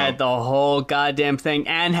up. We gotta pad the whole goddamn thing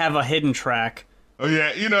and have a hidden track. Oh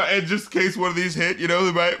yeah, you know, and just in case one of these hit, you know,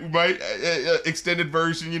 we might extended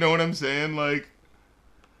version. You know what I'm saying? Like,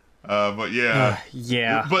 but yeah,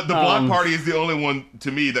 yeah. But the block party is the only one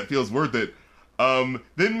to me that feels worth it.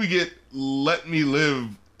 Then we get "Let Me Live,"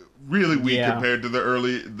 really weak compared to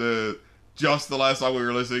the last song we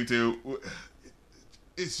were listening to.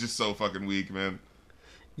 It's just so fucking weak, man.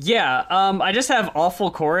 Yeah, I just have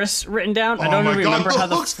awful chorus written down. I don't remember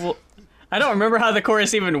how I don't remember how the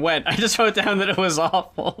chorus even went. I just wrote down that it was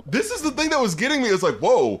awful. This is the thing that was getting me. It's like,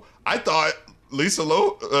 whoa, I thought Lisa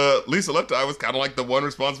Lepti was kind of like the one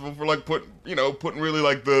responsible for like putting really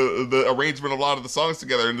like the arrangement of a lot of the songs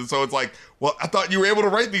together. And so it's like, well, I thought you were able to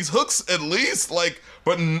write these hooks at least, like,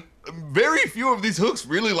 but very few of these hooks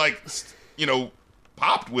really like, you know,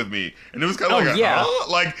 popped with me. And it was kind of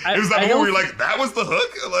like, it was that moment where you're like, that was the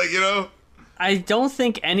hook? Like, you know? I don't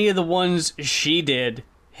think any of the ones she did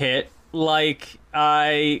hit. Like,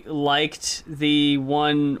 I liked the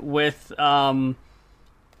one with,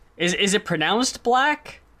 is it pronounced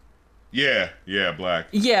Black? Yeah, Black.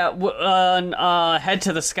 Yeah, on Head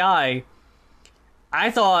to the Sky.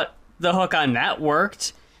 I thought the hook on that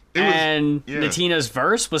worked, Natina's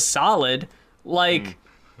verse was solid. Like,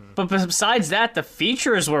 but besides that, the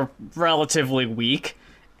features were relatively weak,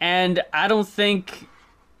 and I don't think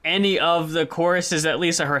any of the choruses that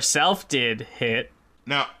Lisa herself did hit.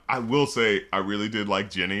 Now, I will say, I really did like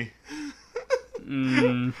Jenny.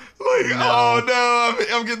 No. Oh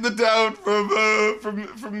no, I'm getting the down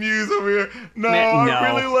from Muse over here. No,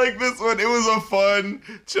 I really like this one. It was a fun,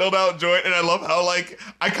 chilled out joint, and I love how like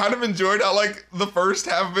I kind of enjoyed how like the first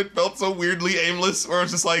half of it felt so weirdly aimless, where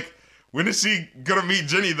it's just like, when is she gonna meet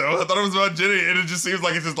Jenny though? I thought it was about Jenny, and it just seems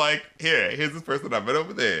like it's just like, here's this person I met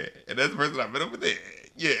over there, and that's the person I met over there.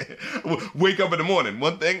 Yeah. Wake up in the morning,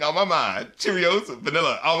 one thing on my mind. Cheerios,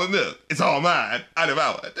 vanilla, almond milk. It's all mine. I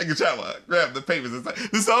devour. Take a shower. Grab the papers.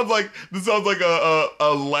 This sounds like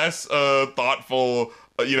a less thoughtful,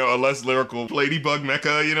 a less lyrical Ladybug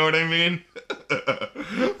Mecca. You know what I mean?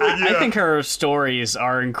 I think her stories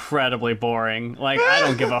are incredibly boring. Like, I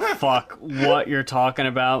don't give a fuck what you're talking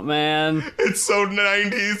about, man. It's so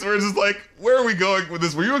 90s. We're just like, where are we going with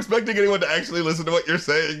this? Were you expecting anyone to actually listen to what you're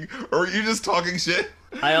saying? Or were you just talking shit?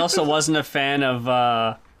 I also wasn't a fan of,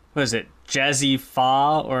 what is it, Jazzy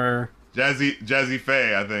Fa or... Jazzy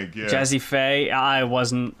Faye, I think, yeah. Jazzy Faye. I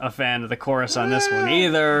wasn't a fan of the chorus on this one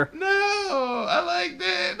either. No, I liked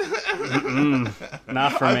it.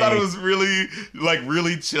 Not for me. I thought it was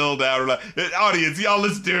really chilled out. Like, audience, y'all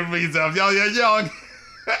listen to me yourself. Y'all.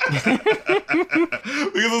 Because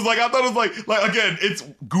it's like, I thought it was like again, it's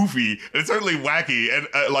goofy and it's certainly wacky, and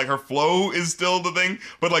like her flow is still the thing,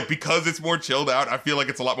 but like because it's more chilled out, I feel like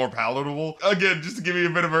it's a lot more palatable. Again, just to give you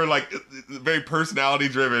a bit of her like very personality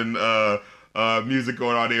driven music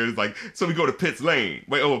going on here. It's like, so we go to Pitt's Lane,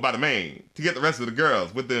 way over by the main, to get the rest of the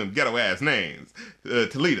girls with them ghetto ass names.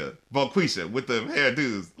 Talita, Bonquisha with them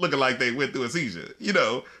hairdos looking like they went through a seizure. You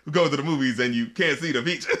know, who go to the movies and you can't see the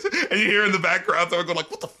features, and you hear in the background someone go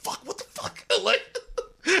like, what the fuck? Like,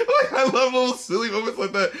 I love little silly moments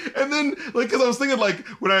like that. And then, like, because I was thinking, like,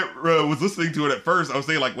 when I was listening to it at first, I was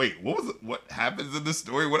thinking, like, wait, what was it? What happens in this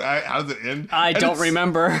story? How does it end? I don't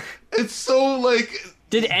remember. It's so, like...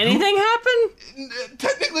 Did anything happen?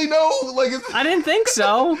 Technically, no. Like, I didn't think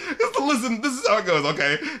so. Listen, this is how it goes,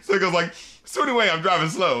 okay? So it goes like, So anyway, I'm driving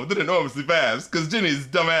slow, then enormously fast, because Jenny's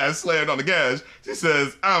dumbass slammed on the gas. She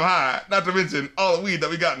says, I'm high, not to mention all the weed that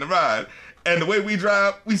we got in the ride. And the way we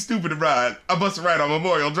drive, we stupid to ride. I busted right on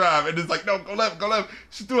Memorial Drive, and it's like, no, go left, go left.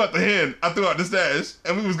 She threw out the hen, I threw out the stash,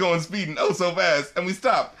 and we was going speeding oh so fast, and we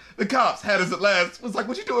stopped. The cops had us at last. Was like,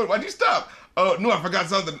 what you doing? Why'd you stop? Oh, no, I forgot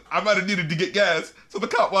something. I might have needed to get gas. So the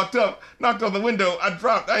cop walked up, knocked on the window. I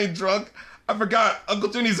dropped. I ain't drunk. I forgot. Uncle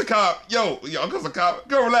Jenny's a cop. Yo, your uncle's a cop.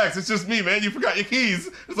 Go relax. It's just me, man. You forgot your keys.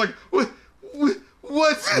 It's like, what?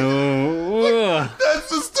 That's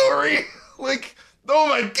the story. Like, oh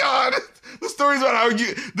my God. The story's about how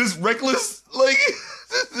this reckless, like,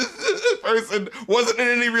 person wasn't in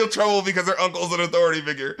any real trouble because her uncle's an authority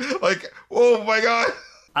figure. Like, oh my God.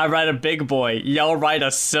 I ride a big boy. Y'all ride a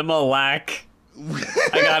Similac.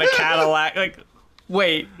 I got a Cadillac. Like,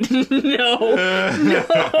 wait. No.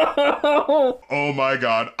 Oh my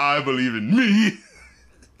God. I believe in me.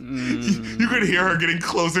 You could hear her getting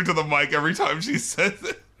closer to the mic every time she says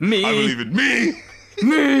it. Me. I believe in me.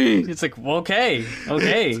 Me. It's like, well, okay.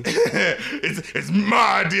 It's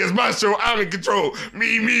my idea. It's my show. I'm in control.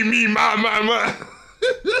 Me, my.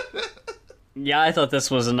 Yeah, I thought this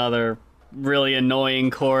was another really annoying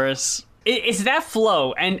chorus. It's that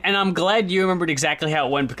flow, and I'm glad you remembered exactly how it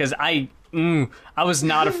went, because I was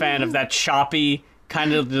not a fan of that choppy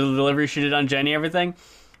kind of delivery she did on Jenny. Everything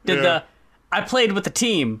I played with the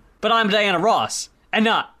team, but I'm Diana Ross and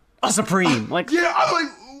not a Supreme. Like, yeah, I'm like,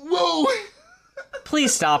 whoa.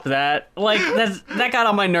 Please stop that. Like, that got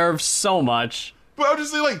on my nerves so much. But I'm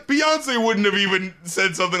just saying, like, Beyonce wouldn't have even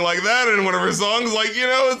said something like that in one of her songs. Like, you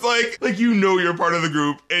know, it's like you know you're part of the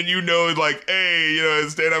group, and you know, like, hey, you know,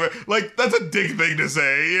 stand up. Like, that's a dick thing to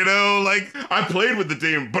say, you know? Like, I played with the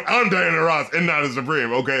team, but I'm Diana Ross and not a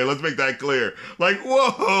Supreme. Okay, let's make that clear. Like,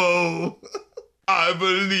 whoa. I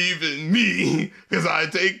believe in me, because I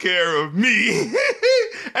take care of me.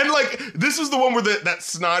 And, like, this was the one where that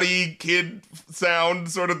snotty kid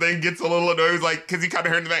sound sort of thing gets a little annoying, like, because he kind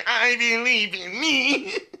of heard the thing, I believe in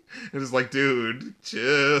me. And it's like, dude,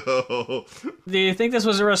 chill. Do you think this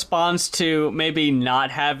was a response to maybe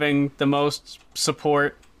not having the most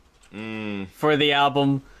support for the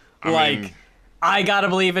album? I mean, I gotta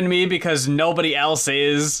believe in me because nobody else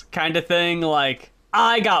is, kind of thing? Like,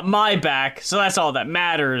 I got my back, so that's all that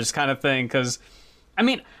matters, kind of thing. Because, I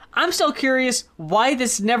mean, I'm still curious why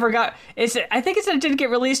this never got. I think it didn't get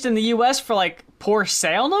released in the U.S. for, like, poor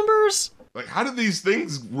sale numbers. Like, how did these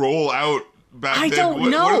things roll out back then? I don't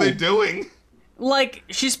know. What are they doing? Like,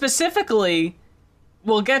 she specifically,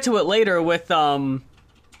 we'll get to it later with A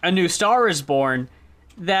New Star Is Born,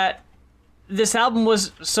 that this album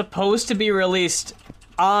was supposed to be released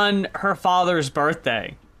on her father's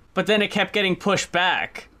birthday. But then it kept getting pushed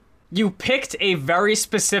back. You picked a very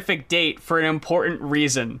specific date for an important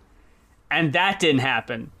reason, and that didn't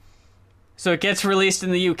happen. So it gets released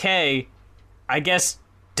in the UK, I guess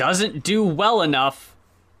doesn't do well enough,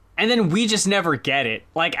 and then we just never get it,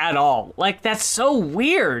 like, at all. Like, that's so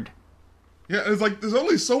weird. Yeah, it's like, there's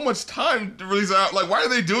only so much time to release out. Like, why are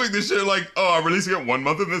they doing this shit? Like, oh, I'm releasing it 1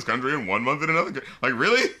 month in this country and 1 month in another country. Like,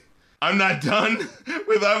 really? I'm not done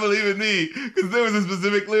with I Believe in Me, because there was a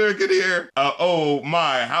specific lyric in here. Oh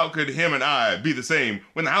my, how could him and I be the same?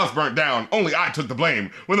 When the house burnt down, only I took the blame.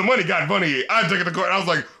 When the money got funny, I took it to court. I was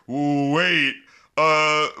like, wait,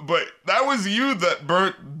 but that was you that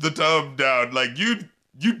burnt the tub down. Like, you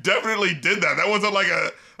definitely did that. That wasn't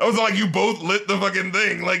like you both lit the fucking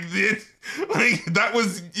thing. Like, that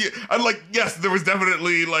was, I'm like, yes, there was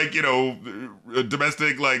definitely, like, you know,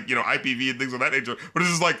 domestic, like, you know, IPV and things of that nature. But it's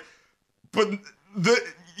just like, but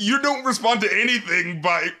you don't respond to anything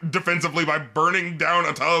defensively by burning down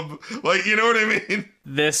a tub. Like, you know what I mean?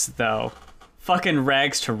 This, though, fucking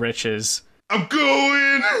rags to riches. I'm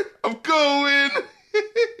going.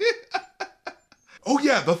 Oh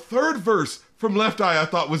yeah, the third verse from Left Eye I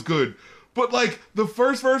thought was good. But, like, the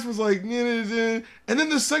first verse was like, and then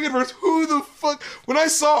the second verse, who the fuck? When I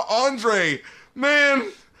saw Andre, man,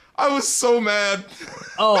 I was so mad.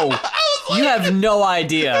 Oh, like, you have no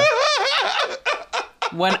idea.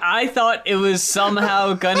 When I thought it was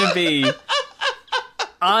somehow gonna be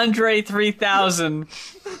Andre 3000,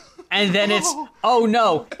 and then it's, oh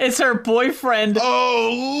no, it's her boyfriend.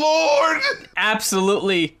 Oh, Lord!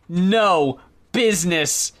 Absolutely no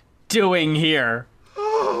business doing here.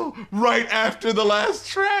 Right after the last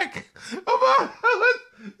track. Oh,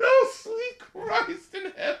 sweet Christ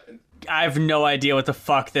in heaven. I have no idea what the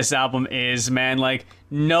fuck this album is, man. Like,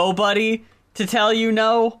 nobody to tell you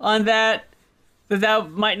no on that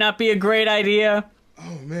might not be a great idea.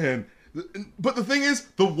 Oh, man. But the thing is,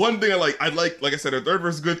 the one thing like I said, her third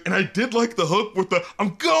verse is good, and I did like the hook with the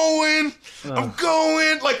I'm going,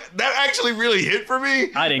 like that actually really hit for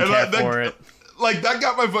me. I didn't care for it. Like, that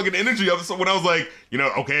got my fucking energy up. So when I was like, you know,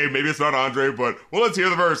 okay, maybe it's not Andre, but well, let's hear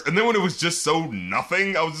the verse. And then when it was just so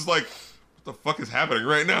nothing, I was just like, what the fuck is happening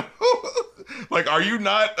right now? Like, are you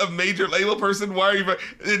not a major label person? Why are you?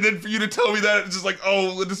 And then for you to tell me that, it's just like,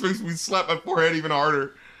 oh, it just makes me slap my forehead even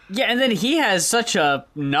harder. Yeah, and then he has such a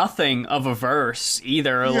nothing of a verse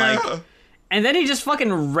either. Yeah. Like, and then he just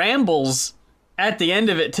fucking rambles at the end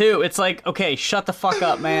of it too. It's like, okay, shut the fuck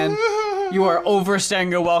up, man. You are overstaying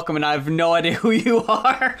your welcome, and I have no idea who you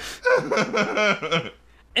are.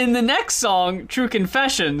 In the next song, True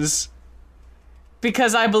Confessions,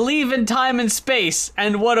 because I believe in time and space,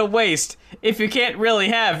 and what a waste if you can't really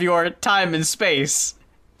have your time and space.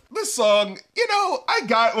 This song, you know, I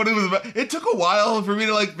got what it was about. It took a while for me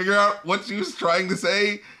to, like, figure out what she was trying to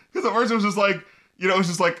say, because at first it was just like, you know, it's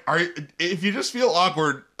just like, if you just feel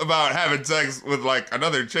awkward about having sex with, like,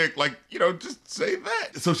 another chick, like, you know, just say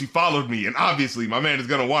that. So she followed me, and obviously my man is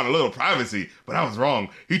gonna want a little privacy, but I was wrong.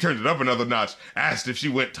 He turned it up another notch, asked if she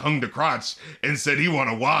went tongue to crotch, and said he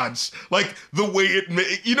wanna watch. Like, the way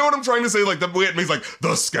you know what I'm trying to say? Like, the way it makes, like,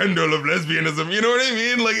 the scandal of lesbianism, you know what I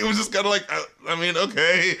mean? Like, it was just kind of like, I mean,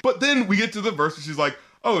 okay. But then we get to the verse where she's like,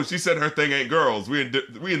 oh, she said her thing ain't girls. We in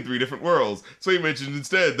 3 different worlds. So he mentioned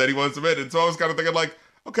instead that he wants some and so I was kind of thinking like,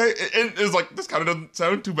 okay, and it's like, this kind of doesn't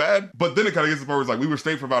sound too bad. But then it kind of gets to the part where it's like, we were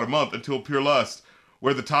straight for about a month until Pure Lust,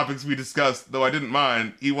 where the topics we discussed, though I didn't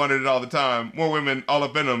mind, he wanted it all the time. More women all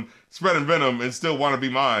up in him, spreading venom and still want to be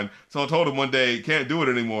mine. So I told him one day, can't do it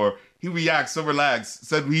anymore. He reacts so relaxed,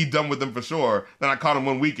 said he done with them for sure. Then I caught him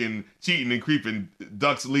one weekend, cheating and creeping,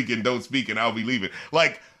 ducks leaking, don't speak, and I'll be leaving.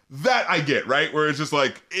 Like, that I get, right? Where it's just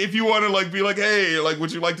like, if you want to like be like, hey, like,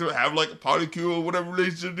 would you like to have like a polycule or whatever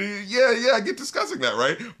relationship? Yeah, I get discussing that,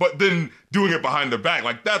 right? But then doing it behind their back,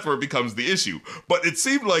 like, that's where it becomes the issue. But it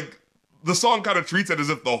seemed like the song kind of treats it as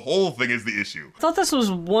if the whole thing is the issue. I thought this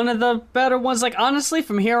was one of the better ones. Like, honestly,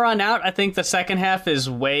 from here on out, I think the second half is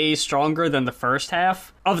way stronger than the first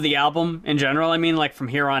half of the album in general. I mean, like, from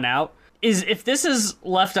here on out. If this is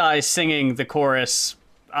Left Eye singing the chorus,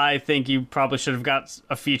 I think you probably should have got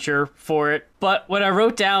a feature for it. But what I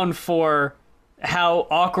wrote down for how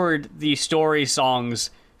awkward the story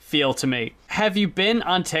songs feel to me. Have you been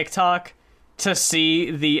on TikTok to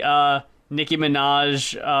see the Nicki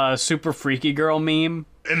Minaj super freaky girl meme?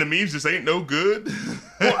 And the memes just ain't no good.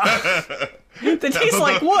 They taste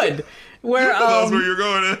like wood. Where that's where you're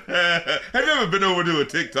going. Have you ever been over to a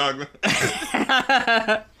TikTok?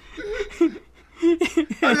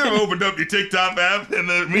 Have you ever opened up your TikTok app and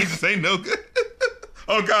the memes just ain't no good?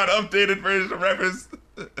 Oh God, updated version of reference.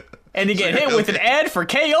 And you get hit with an ad for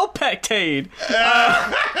KO Pectade.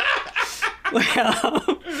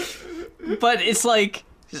 But it's like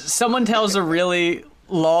someone tells a really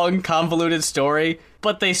long, convoluted story,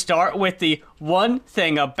 but they start with the one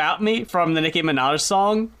thing about me from the Nicki Minaj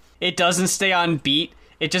song. It doesn't stay on beat.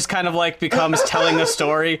 It just kind of like becomes telling a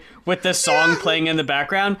story with this song playing in the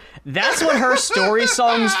background. That's what her story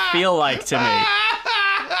songs feel like to me.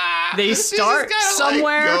 They start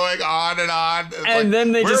somewhere, like going on and on, and like,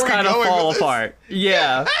 then they just kind of fall apart.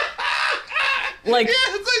 Yeah. Like, yeah,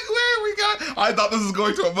 it's like, where are we going? I thought this was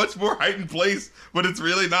going to a much more heightened place, but it's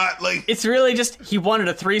really not. Like, it's really just he wanted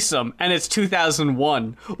a threesome, and it's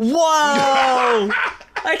 2001. Whoa!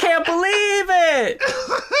 I can't believe it.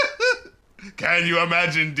 Can you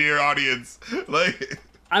imagine, dear audience? Like,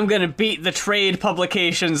 I'm gonna beat the trade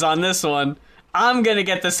publications on this one. I'm gonna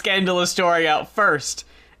get the scandalous story out first,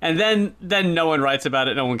 and then no one writes about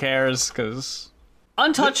it. No one cares because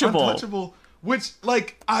Untouchable. Which,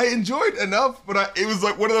 like, I enjoyed enough, but it was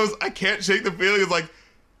like one of those I can't shake the feeling. It's like,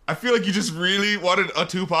 I feel like you just really wanted a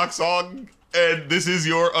Tupac song, and this is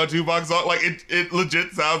your Tupac song. Like, it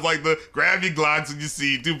legit sounds like the grab your Glocks when you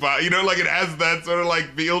see Tupac. You know, like, it has that sort of,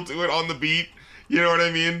 like, feel to it on the beat. You know what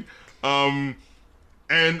I mean?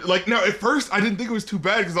 And, like, now, at first, I didn't think it was too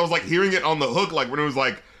bad, because I was, like, hearing it on the hook, like, when it was,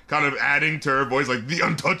 like, kind of adding to her voice, like, the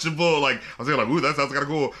untouchable, like, I was thinking, like, ooh, that sounds kind of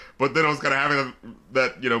cool, but then I was kind of having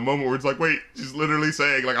that, you know, moment where it's like, wait, she's literally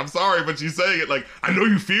saying, like, I'm sorry, but she's saying it, like, I know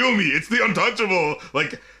you feel me, it's the untouchable,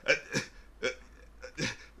 like,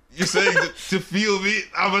 you're saying to feel me,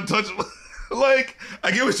 I'm untouchable, Like,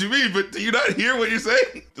 I get what you mean, but do you not hear what you're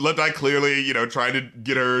saying? Left Eye clearly, trying to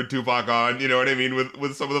get her Tupac on, you know what I mean,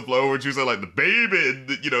 with some of the flow where she was like, the baby,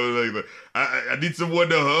 like, I need someone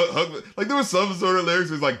to hug. Like, there was some sort of lyrics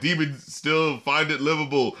where it's like, demons still find it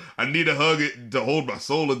livable. I need a hug to hold my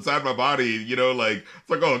soul inside my body, like, it's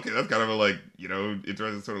like, oh, okay, that's kind of a, like,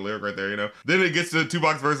 interesting sort of lyric right there, Then it gets to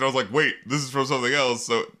Tupac's verse, and I was like, wait, this is from something else,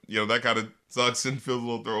 so, that kind of sucks and feels a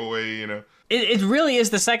little throwaway, It really is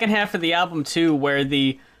the second half of the album, too, where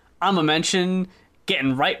I'ma mention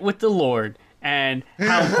getting right with the Lord and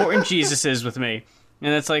how important Jesus is with me.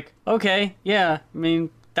 And it's like, okay, yeah, I mean,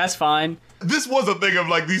 that's fine. This was a thing of,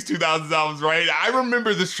 like, these 2000s albums, right? I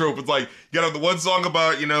remember this trope. It's like, you have the one song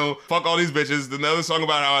about, fuck all these bitches, then the other song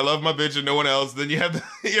about how I love my bitch and no one else, then you have the,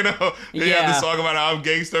 you have the song about how I'm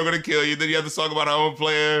gangster, I'm gonna kill you, then you have the song about how I'm a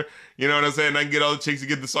player, you know what I'm saying? I can get all the chicks, you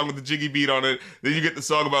get the song with the jiggy beat on it, then you get the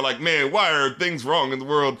song about, like, man, why are things wrong in the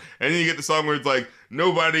world? And then you get the song where it's like,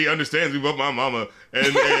 nobody understands me but my mama,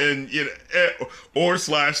 and or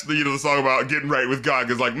slash the song about getting right with God,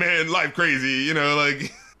 because, like, man, life crazy,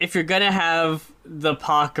 like... If you're gonna have the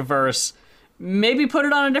Pac verse, maybe put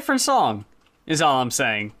it on a different song, is all I'm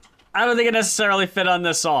saying. I don't think it necessarily fit on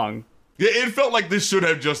this song. Yeah, it felt like this should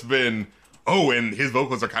have just been, oh, and his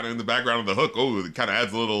vocals are kind of in the background of the hook. Oh, it kind of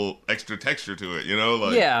adds a little extra texture to it,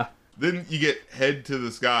 Like, yeah. Then you get Head to the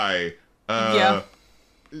Sky. Yeah.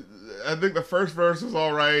 I think the first verse was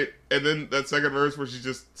all right, and then that second verse where she's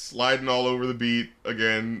just sliding all over the beat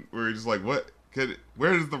again, where you're just like, what?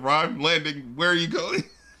 Where is the rhyme landing? Where are you going?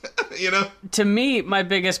 To me, my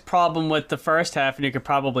biggest problem with the first half, and you could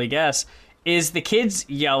probably guess, is the kids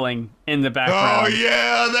yelling in the background. Oh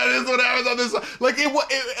yeah, that is what happens on this. Like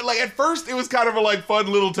like at first it was kind of a like fun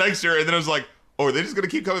little texture, and then it was like, oh, are they just gonna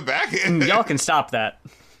keep coming back? Y'all can stop that.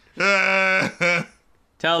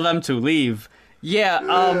 Tell them to leave.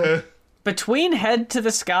 Yeah. Between Head to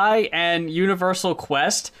the Sky and Universal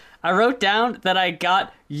Quest, I wrote down that I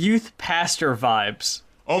got youth pastor vibes.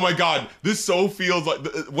 Oh my God, this so feels like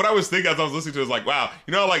what I was thinking as I was listening to it was like, wow,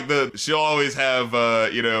 like she'll always have our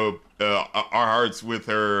hearts with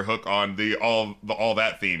her hook on the all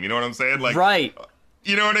that theme. You know what I'm saying? Like, right.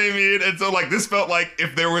 You know what I mean? And so, like, this felt like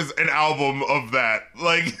if there was an album of that.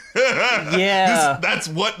 Like, yeah. That's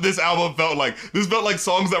what this album felt like. This felt like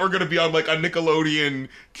songs that were going to be on, like, a Nickelodeon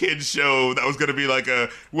kids show that was going to be, like, a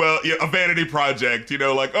vanity project,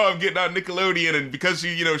 like, oh, I'm getting on Nickelodeon, and because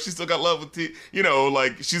she, she still got love with,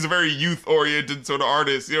 like, she's a very youth-oriented sort of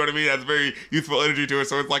artist, you know what I mean? Has very youthful energy to her,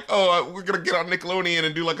 so it's like, oh, we're going to get on Nickelodeon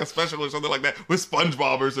and do, like, a special or something like that with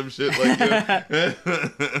SpongeBob or some shit,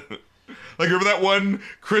 like, Like, remember that one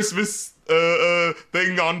Christmas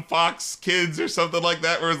thing on Fox Kids or something like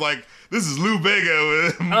that, where it's like, this is Lou Bega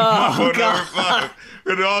with my phone number 5.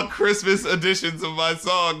 And all Christmas editions of my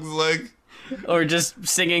songs, like... Or just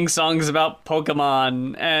singing songs about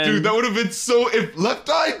Pokemon, and... Dude, that would have been so... If Left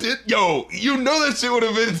Eye did... Yo, that shit would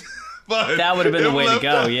have been fun. That would have been the way to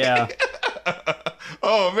go, yeah.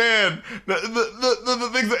 Oh man, the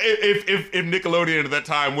things that if Nickelodeon at that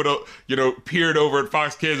time would have peered over at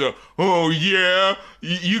Fox Kids, oh yeah,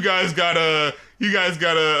 you guys got a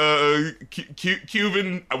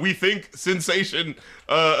Cuban, we think, sensation,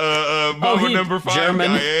 moment number 5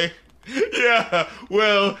 German guy, eh? Yeah,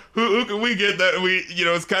 well, who can we get that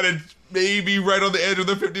it's kind of maybe right on the edge of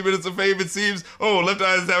the 50 minutes of fame, it seems. Oh, Left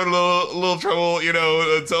Eye's having a little trouble,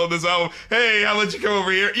 telling this album, hey, how about you come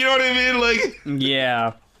over here? You know what I mean? Like,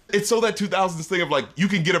 yeah. It's so that 2000s thing of, like, you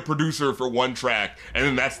can get a producer for one track, and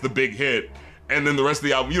then that's the big hit. And then the rest of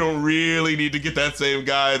the album, you don't really need to get that same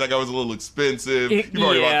guy. That guy was a little expensive. You've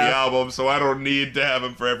already bought the album, so I don't need to have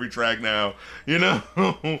him for every track now.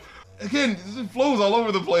 Again, it flows all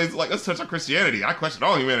over the place. Like, let's touch on Christianity. I question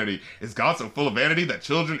all humanity. Is God so full of vanity that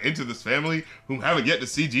children enter this family whom haven't yet to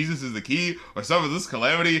see Jesus is the key or suffer this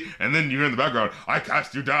calamity? And then you hear in the background, I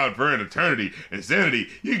cast you down for an eternity. Insanity.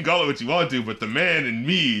 You can call it what you want to, but the man in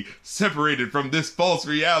me separated from this false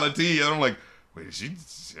reality. And I'm like, wait, is she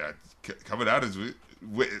coming out as...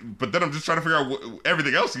 But then I'm just trying to figure out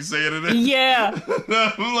everything else he's saying in it. Yeah.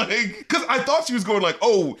 I'm like... Because I thought she was going like,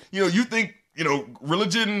 oh, you think...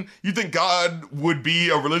 religion, you think God would be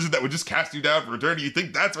a religion that would just cast you down for eternity? You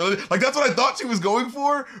think that's religion? Like, that's what I thought she was going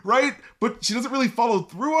for, right? But she doesn't really follow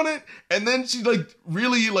through on it. And then she, like,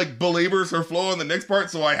 really, like, belabors her flow on the next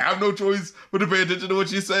part, so I have no choice but to pay attention to what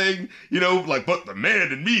she's saying. Like, but the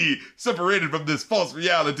man in me, separated from this false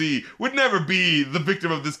reality, would never be the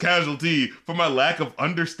victim of this casualty for my lack of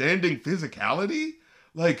understanding physicality?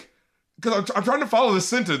 Like, because I'm trying to follow this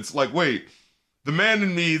sentence, like, wait... The man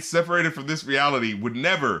in me, separated from this reality, would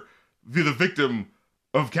never be the victim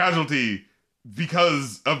of casualty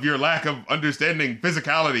because of your lack of understanding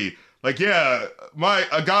physicality. Like, yeah,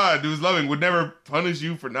 a god who's loving would never punish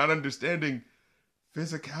you for not understanding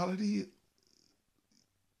physicality.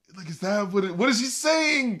 Like, is that what is she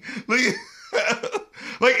saying? Like,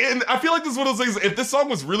 like, and I feel like this is one of those things. If this song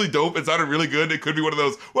was really dope, it sounded really good. It could be one of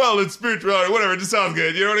those. Well, it's spirituality, whatever. It just sounds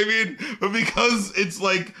good. You know what I mean? But because it's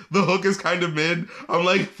like the hook is kind of mid, I'm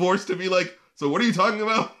like forced to be like, so what are you talking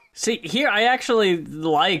about? See, here I actually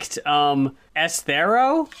liked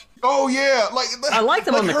Esthero. Oh yeah, like I liked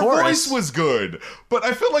them on the her chorus. Her voice was good, but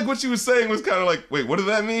I felt like what she was saying was kind of like, wait, what did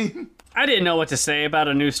that mean? I didn't know what to say about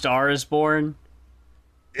A New Star Is Born.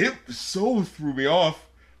 It so threw me off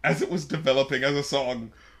as it was developing as a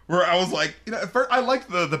song, where I was like, you know, at first I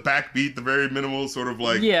liked the backbeat, the very minimal sort of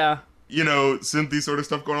like, yeah, you know, synthy sort of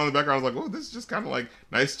stuff going on in the background. I was like, oh, this is just kind of like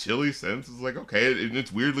nice chilly synths. It's like, okay,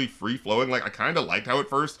 it's weirdly free flowing. Like I kind of liked how at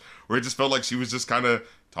first, where it just felt like she was just kind of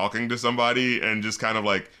talking to somebody and just kind of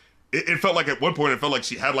like. It felt like at one point, it felt like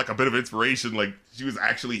she had like a bit of inspiration, like she was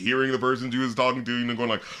actually hearing the person she was talking to, and going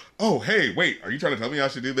like, "Oh, hey, wait, are you trying to tell me I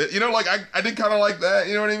should do that?" You know, like I did kind of like that.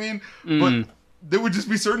 You know what I mean? But there would just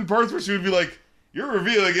be certain parts where she would be like, "You're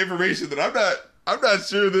revealing information that I'm not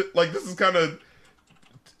sure that like this is kind of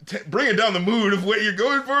bringing down the mood of what you're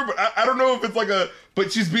going for." But I don't know if it's like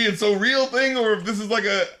but she's being so real thing, or if this is like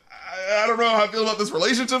I don't know how I feel about this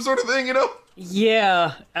relationship sort of thing. You know?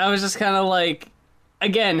 Yeah, I was just kind of like.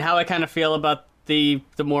 Again, how I kind of feel about the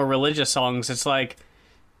more religious songs. It's like,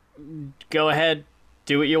 go ahead,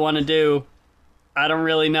 do what you want to do. I don't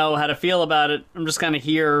really know how to feel about it. I'm just kind of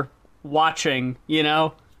here watching, you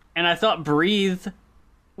know? And I thought Breathe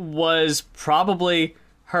was probably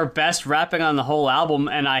her best rapping on the whole album,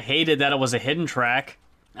 and I hated that it was a hidden track.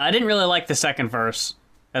 I didn't really like the second verse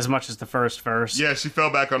as much as the first verse. Yeah, she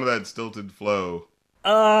fell back onto that stilted flow.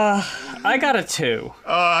 I got a 2.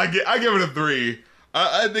 I give it a 3.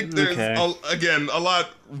 I think there's, again, a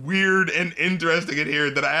lot weird and interesting in here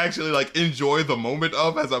that I actually, like, enjoy the moment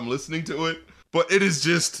of as I'm listening to it. But it is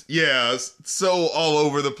just, yeah, so all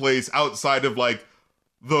over the place outside of, like,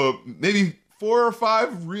 the maybe 4 or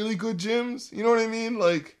 5 really good gems. You know what I mean?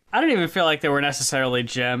 Like, I don't even feel like they were necessarily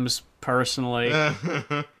gems, personally.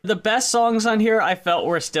 The best songs on here I felt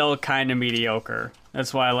were still kind of mediocre.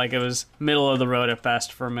 That's why, like, it was middle of the road at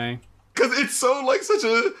best for me. Because it's so, like, such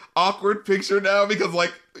an awkward picture now, because,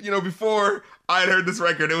 like, you know, before I had heard this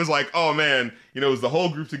record, it was like, oh, man, you know, it was the whole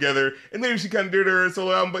group together, and then she kind of did her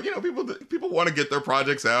solo album, but, you know, people want to get their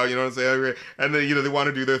projects out, you know what I'm saying, and then, you know, they want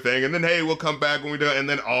to do their thing, and then, hey, we'll come back when we do it, and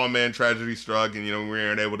then, oh, man, tragedy struck, and, you know, we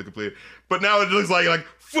weren't able to complete it. But now it looks like,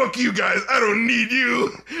 fuck you guys, I don't need you.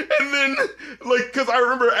 And then, like, because I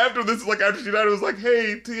remember after this, like, after she died, it was like,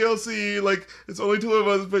 hey, TLC, like, it's only 2 of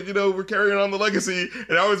us, but, you know, we're carrying on the legacy.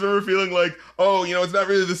 And I always remember feeling like, oh, you know, it's not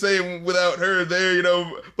really the same without her there, you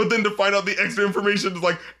know. But then to find out the extra information is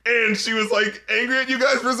like, and she was, like, angry at you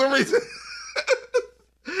guys for some reason.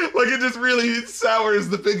 Like, it just really sours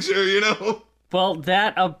the picture, you know? Well,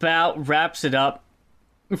 that about wraps it up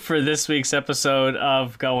for this week's episode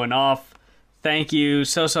of Going Off. Thank you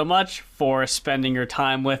so much for spending your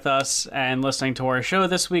time with us and listening to our show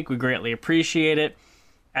this week. We greatly appreciate it.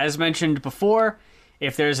 As mentioned before,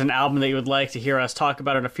 if there's an album that you would like to hear us talk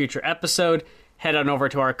about in a future episode, head on over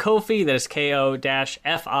to our Ko-fi. That is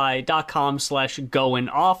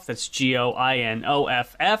ko-fi.com/goinoff. That's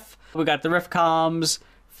GOINOFF. We got the Riffcoms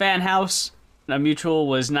fan house. A mutual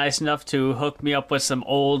was nice enough to hook me up with some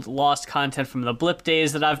old lost content from the Blip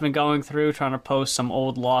days that I've been going through, trying to post some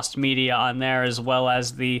old lost media on there, as well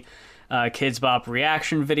as the Kids Bop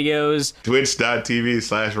reaction videos.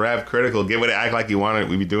 Twitch.tv/rapcritical. Get with it, act like you want it.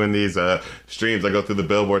 We be doing these streams. I go through the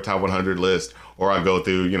Billboard Top 100 list, or I go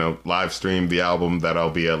through, you know, live stream the album that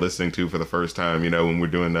I'll be listening to for the first time, you know, when we're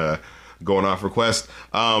doing Going Off request.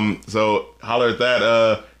 So holler at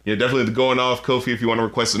that. Yeah, definitely the Going Off Ko-fi if you want to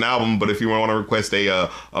request an album, but if you want to request a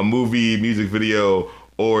movie, music video,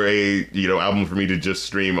 or a, you know, album for me to just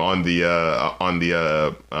stream on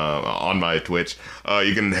my Twitch,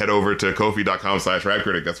 you can head over to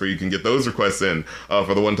ko-fi.com/rapcritic. That's where you can get those requests in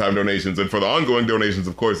for the one-time donations. And for the ongoing donations,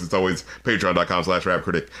 of course, it's always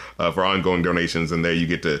patreon.com/rapcritic for ongoing donations. And there you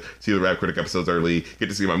get to see the Rap Critic episodes early, get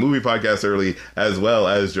to see my movie podcast early, as well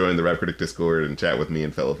as join the Rap Critic Discord and chat with me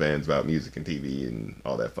and fellow fans about music and TV and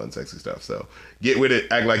all that fun, sexy stuff. So get with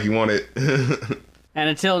it, act like you want it. And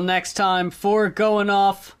until next time, for Going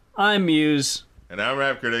Off, I'm Muse. And I'm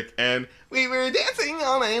Rap Critic, and we were dancing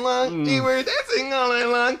all night long. We were dancing all night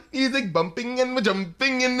long. Music bumping and we're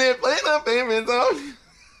jumping and they're playing our favorite song.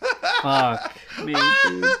 Fuck me,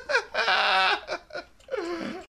 dude.